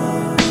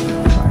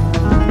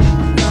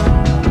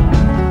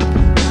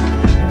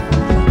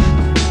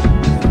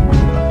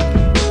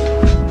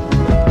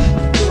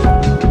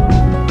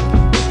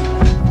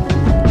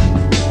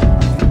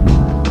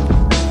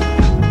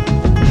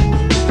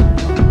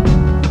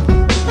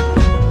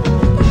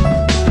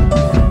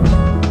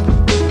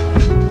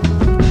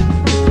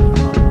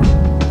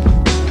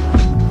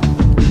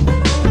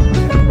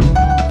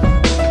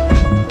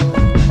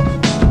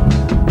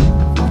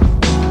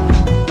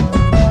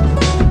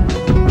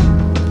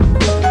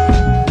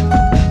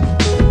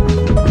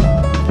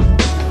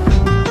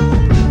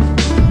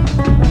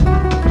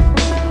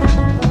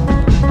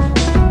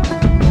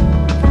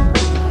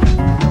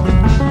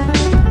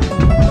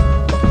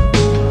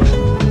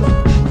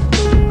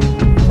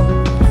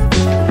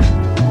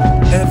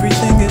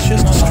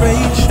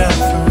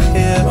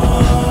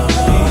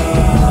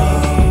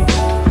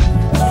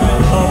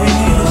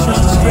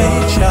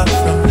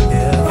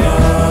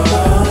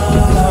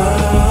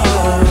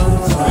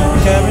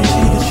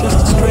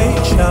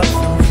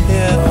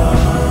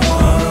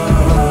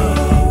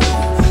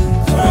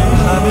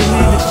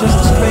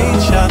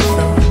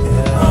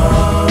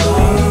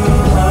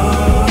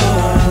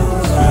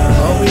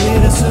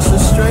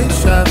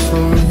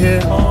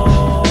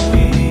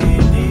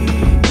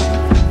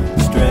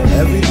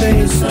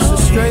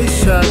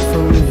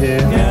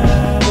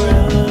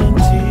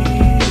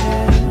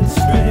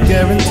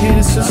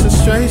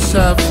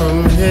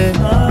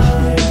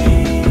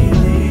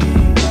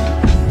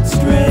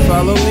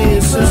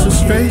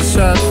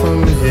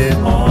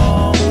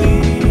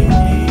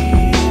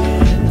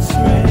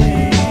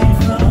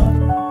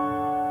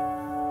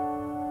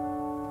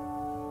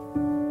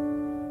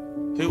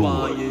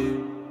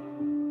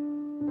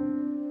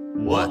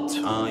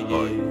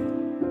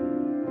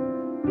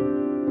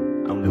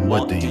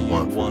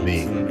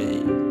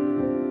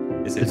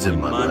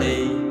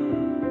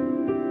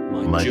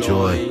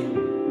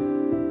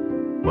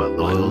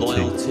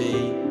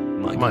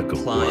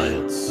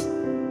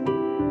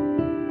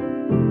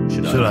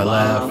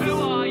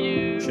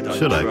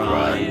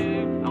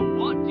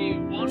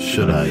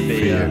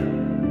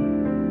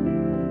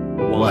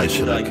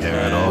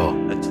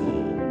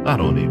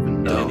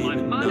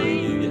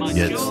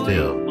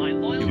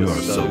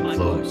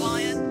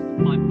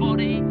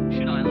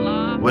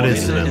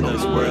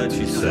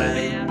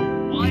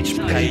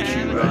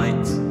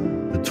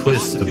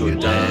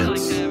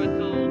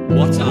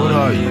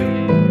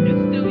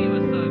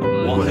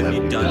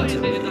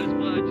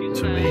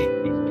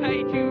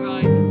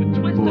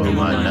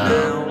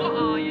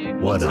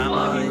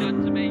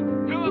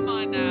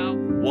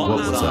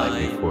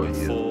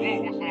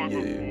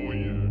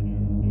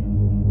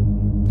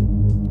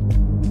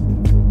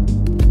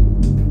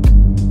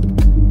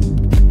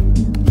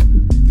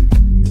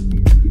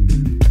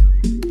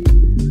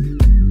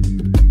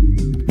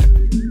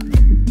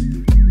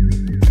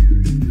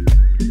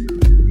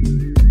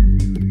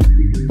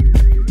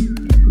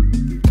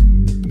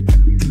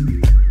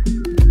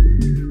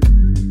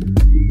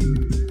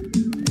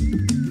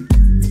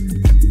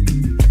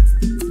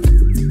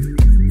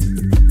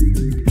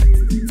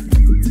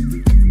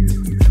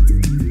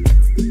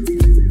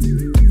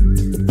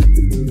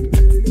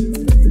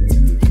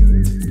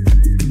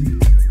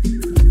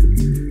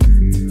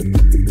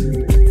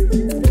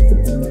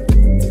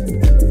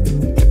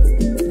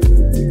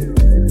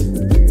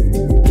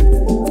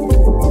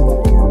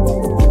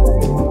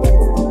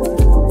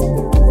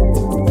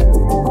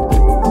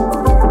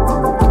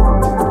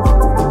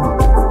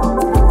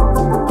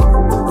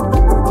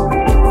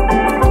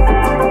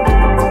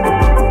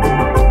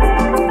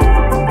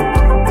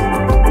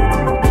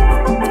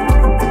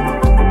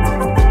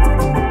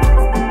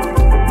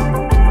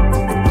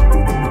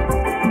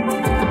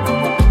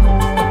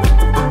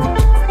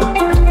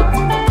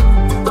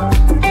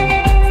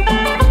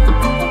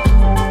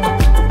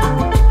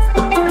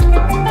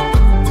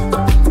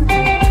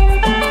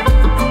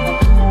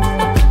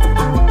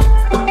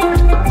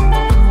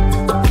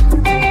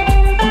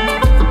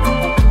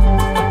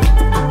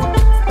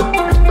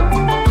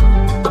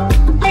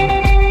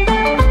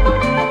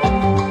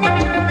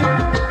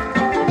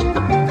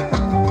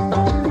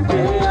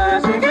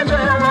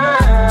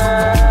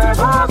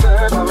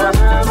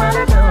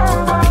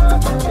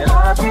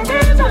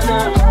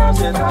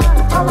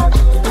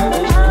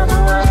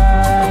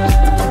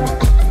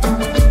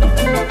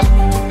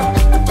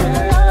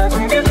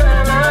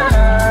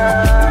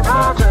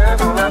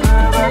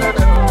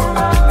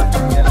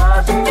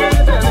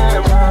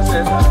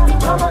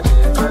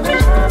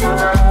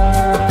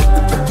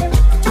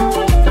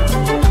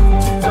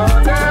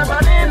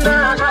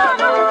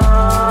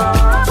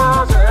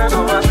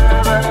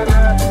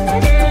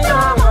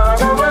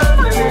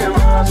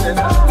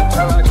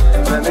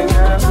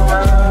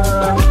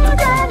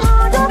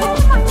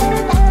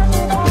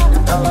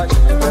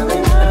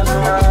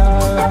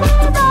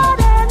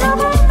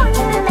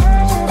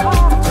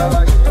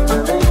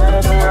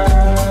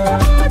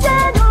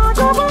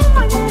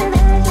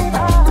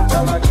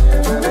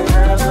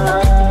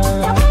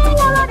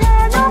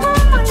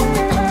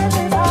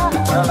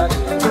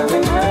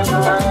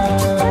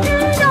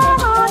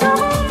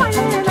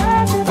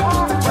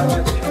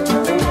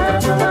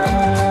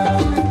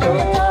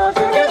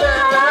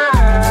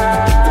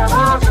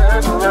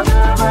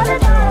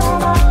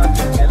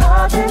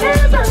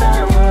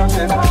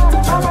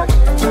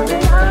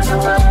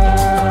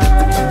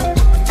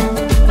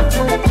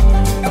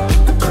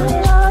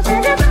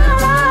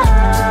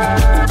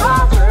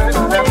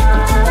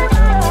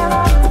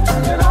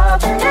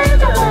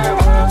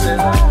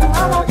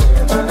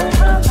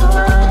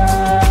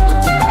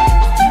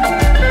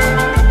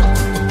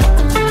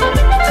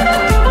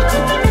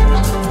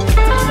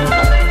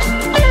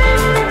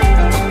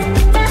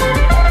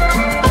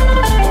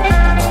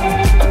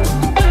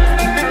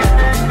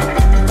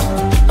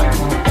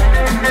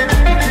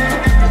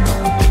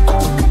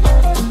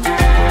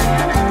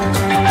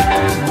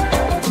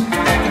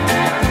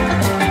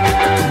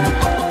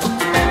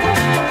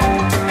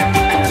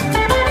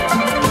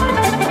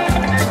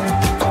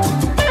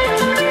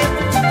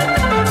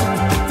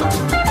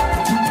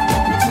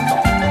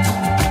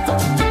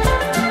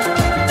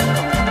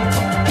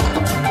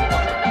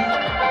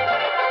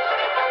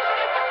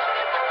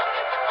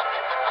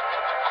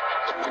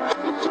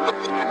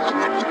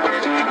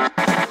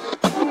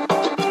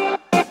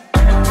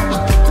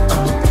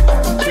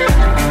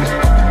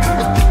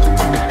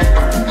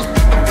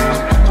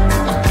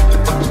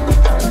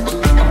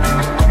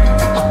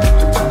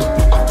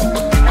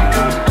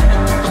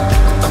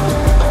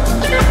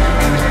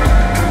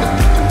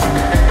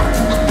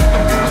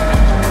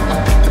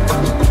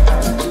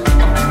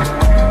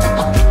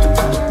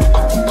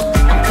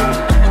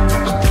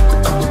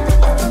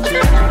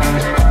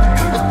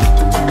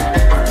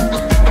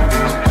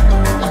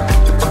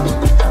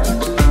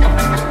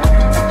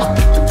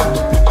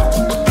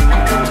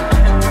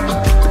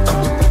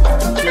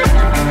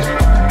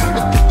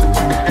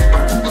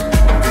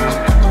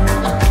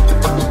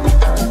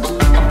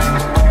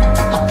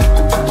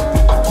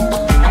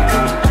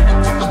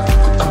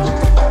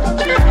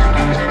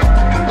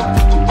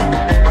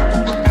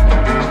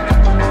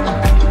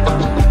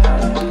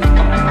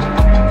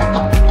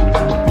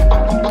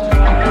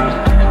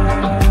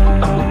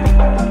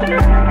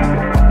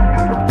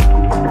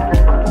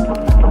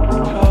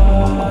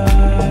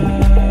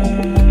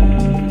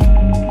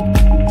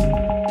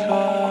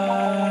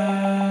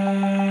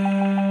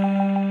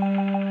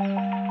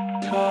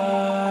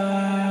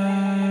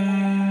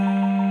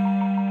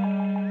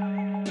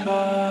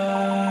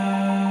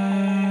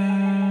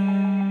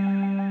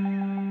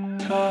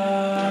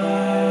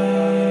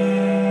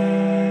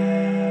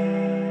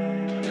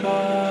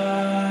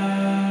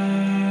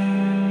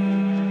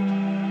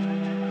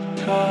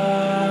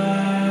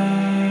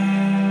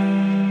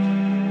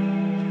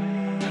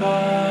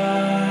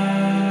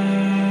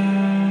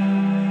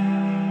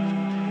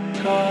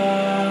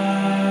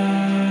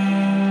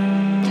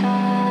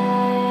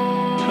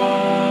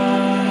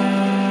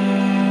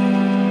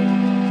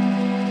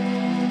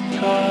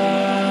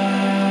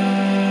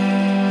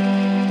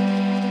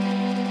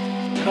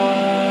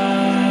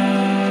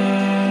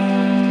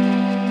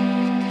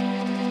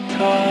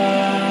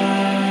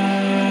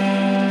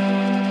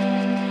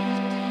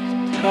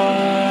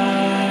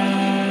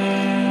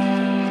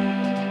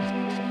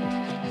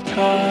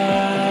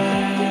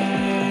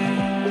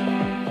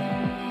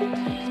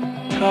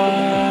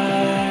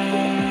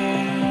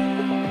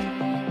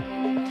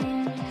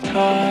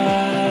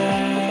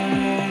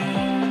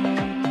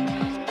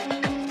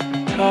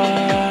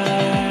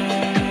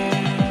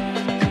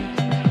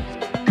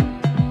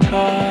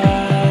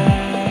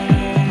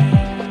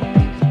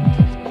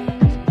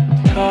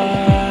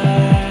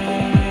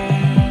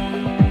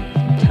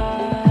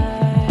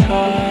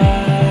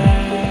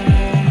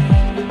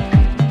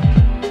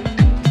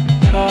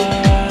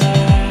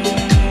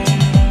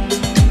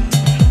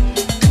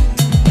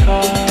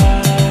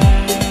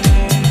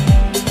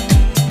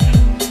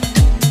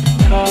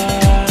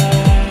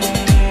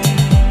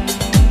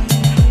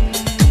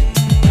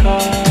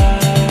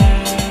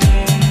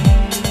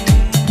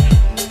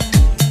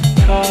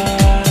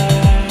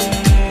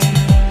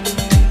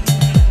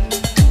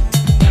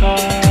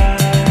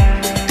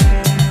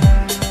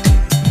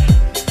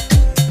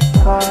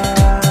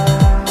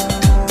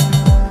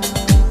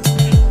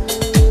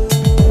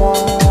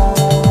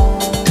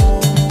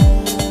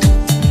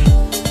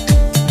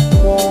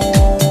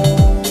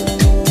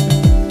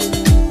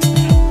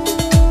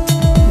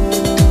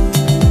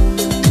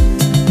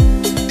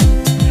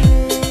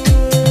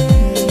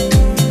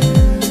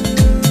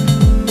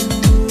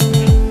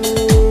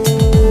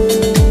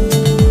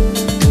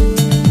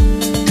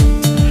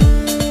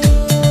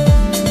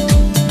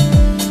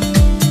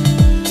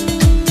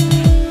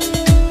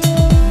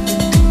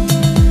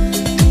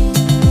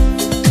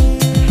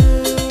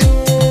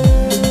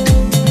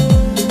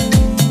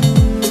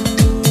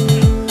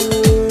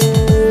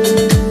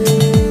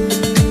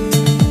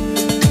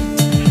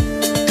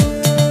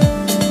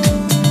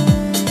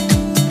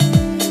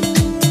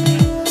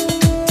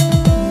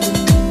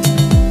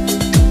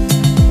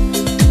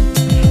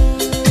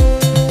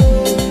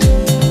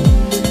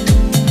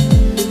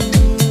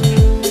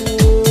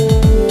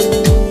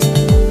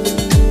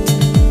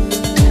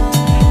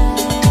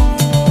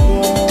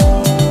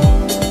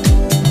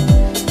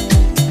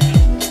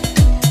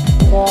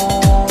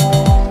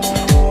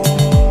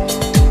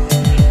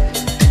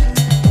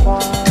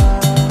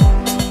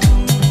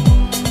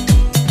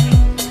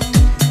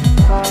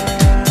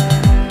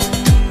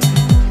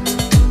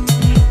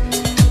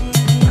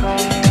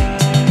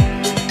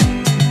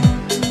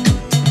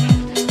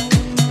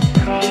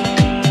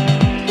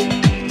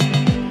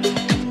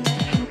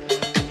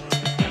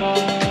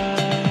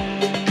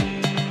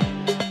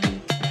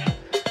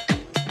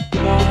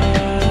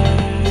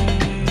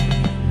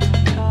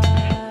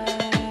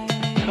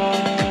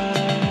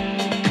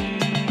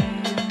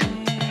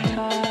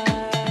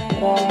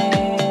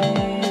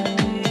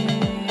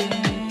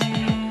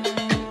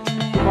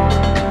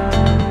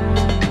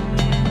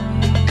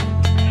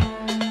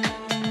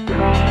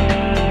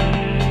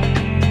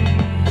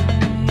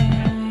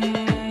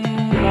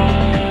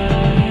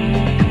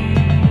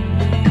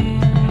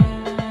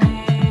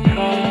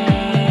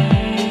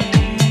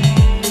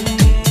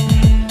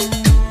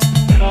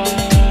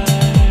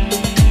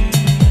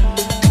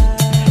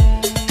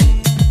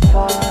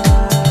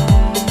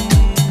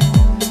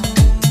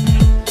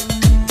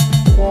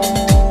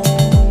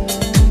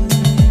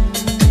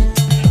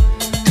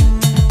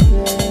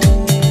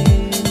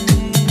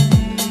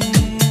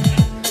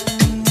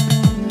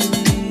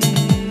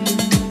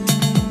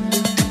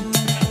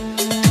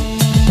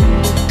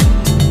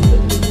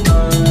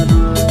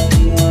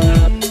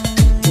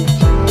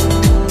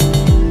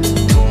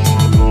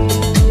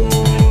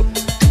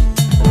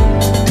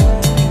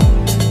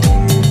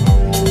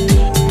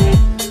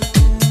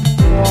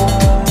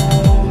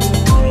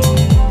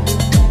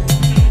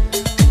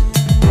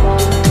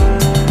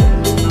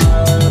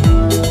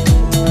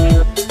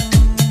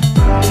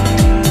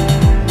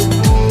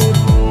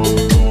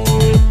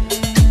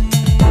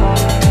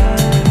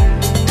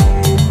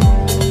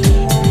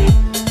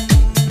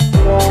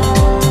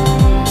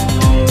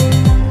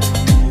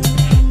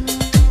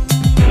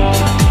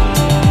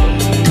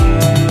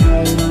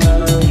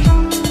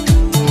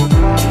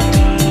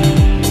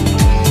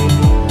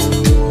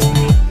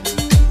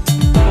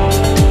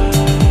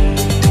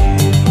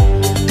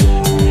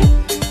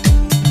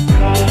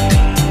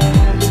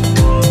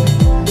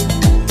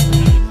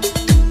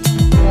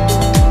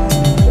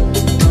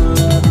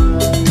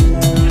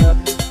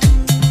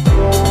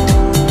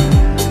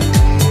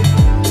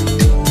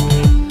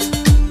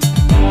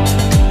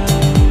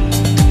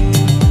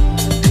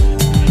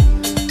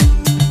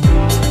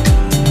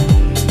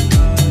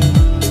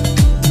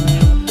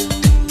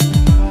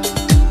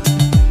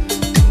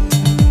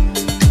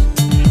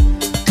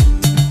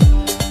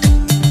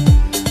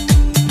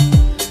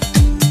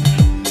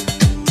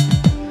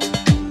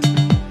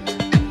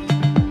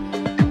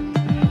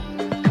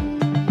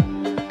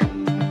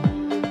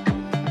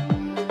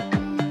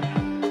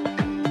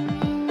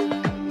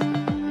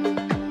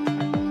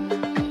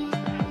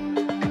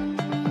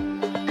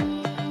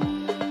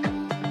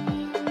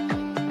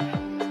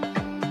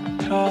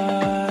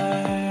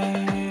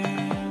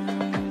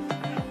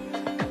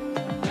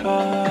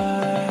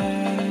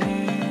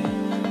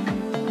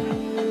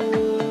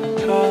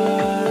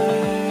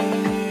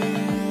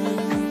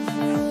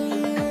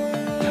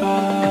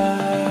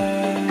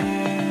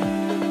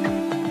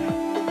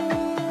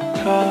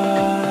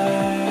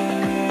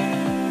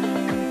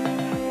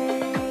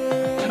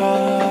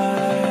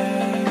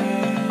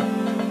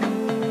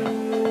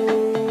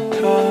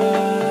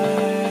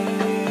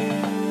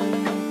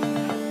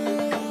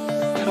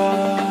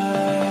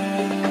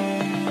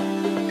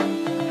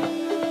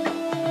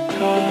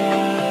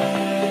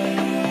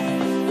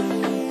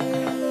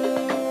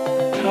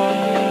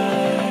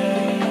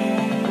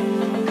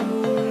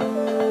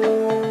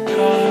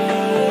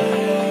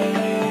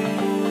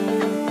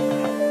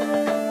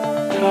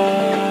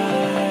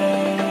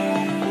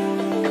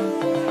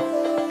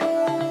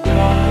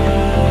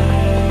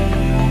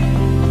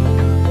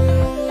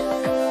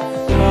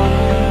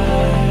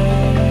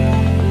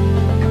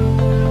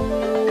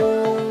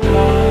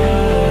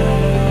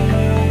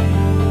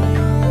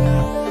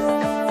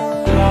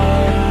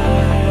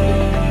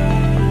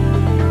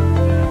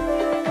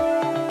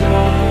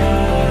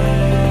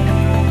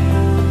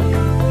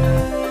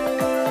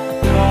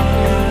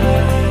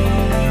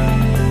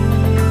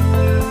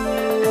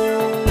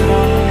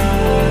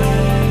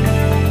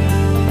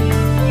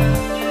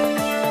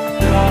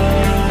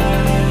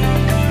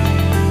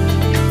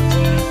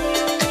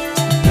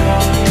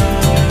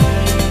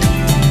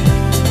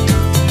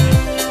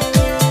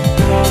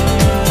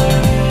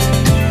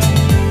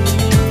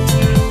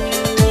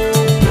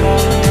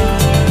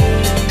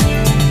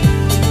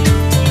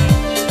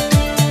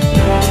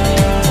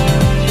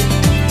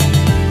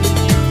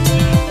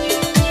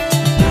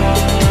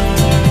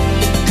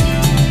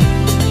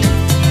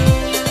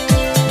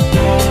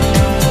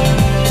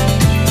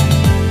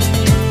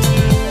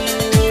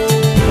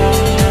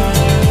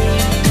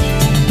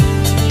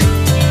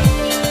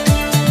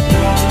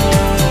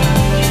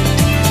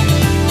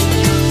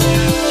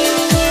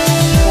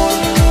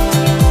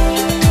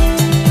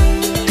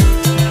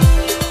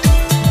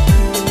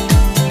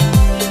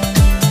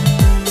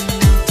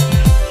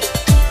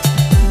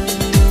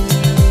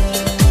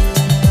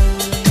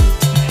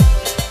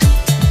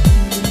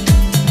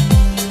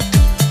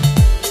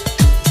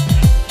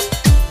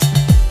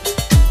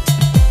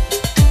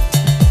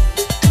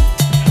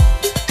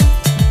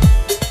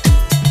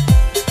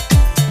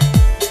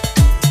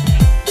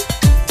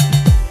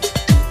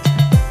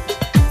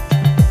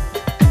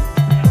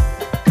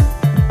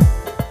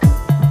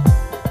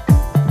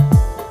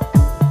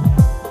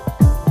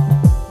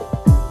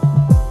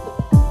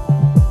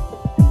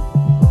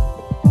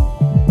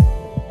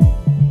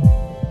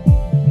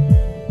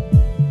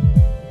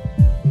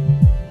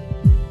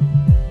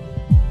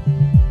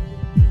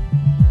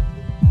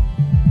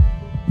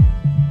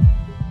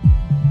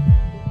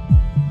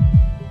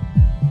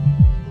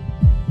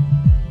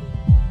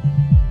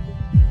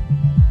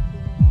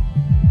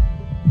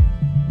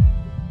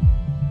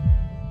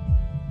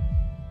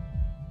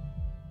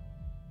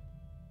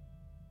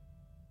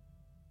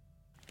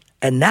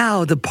And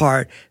now the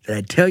part that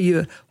I tell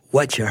you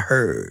what you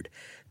heard.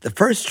 The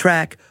first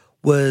track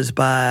was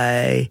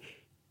by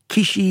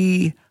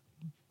Kishi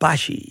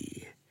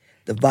Bashi,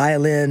 the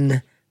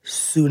violin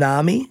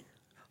Tsunami,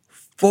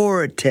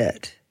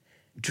 Fortet,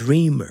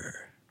 Dreamer,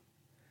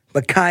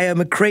 Micaiah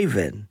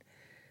McCraven,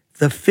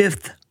 The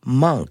Fifth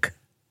Monk,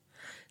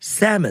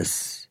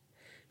 Samus,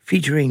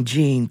 featuring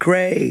Jean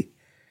Grey,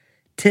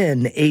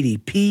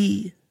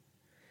 1080p,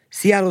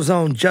 Seattle's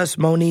own Just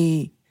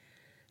Moni,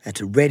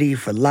 that's Ready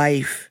for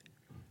Life,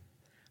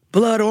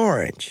 Blood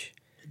Orange,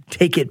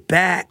 Take It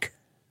Back,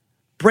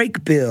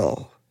 Break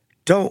Bill,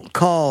 Don't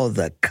Call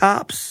the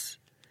Cops,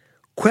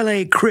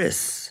 Quelle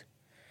Chris,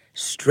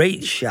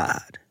 Straight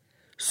Shot,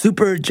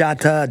 Super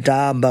Jata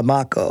da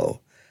Bamako,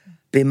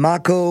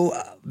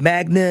 Bimako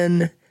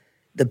Magnan,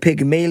 The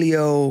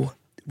Pygmalio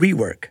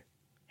Rework,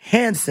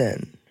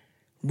 Hanson,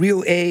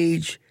 Real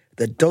Age,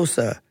 The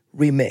Dosa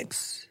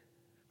Remix.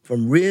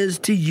 From Riz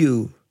to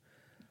You,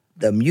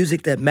 the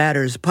Music That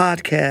Matters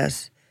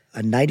podcast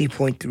on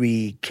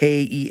 90.3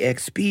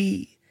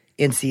 KEXP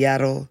in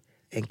Seattle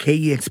and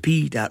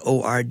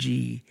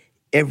KEXP.org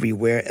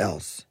everywhere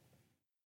else.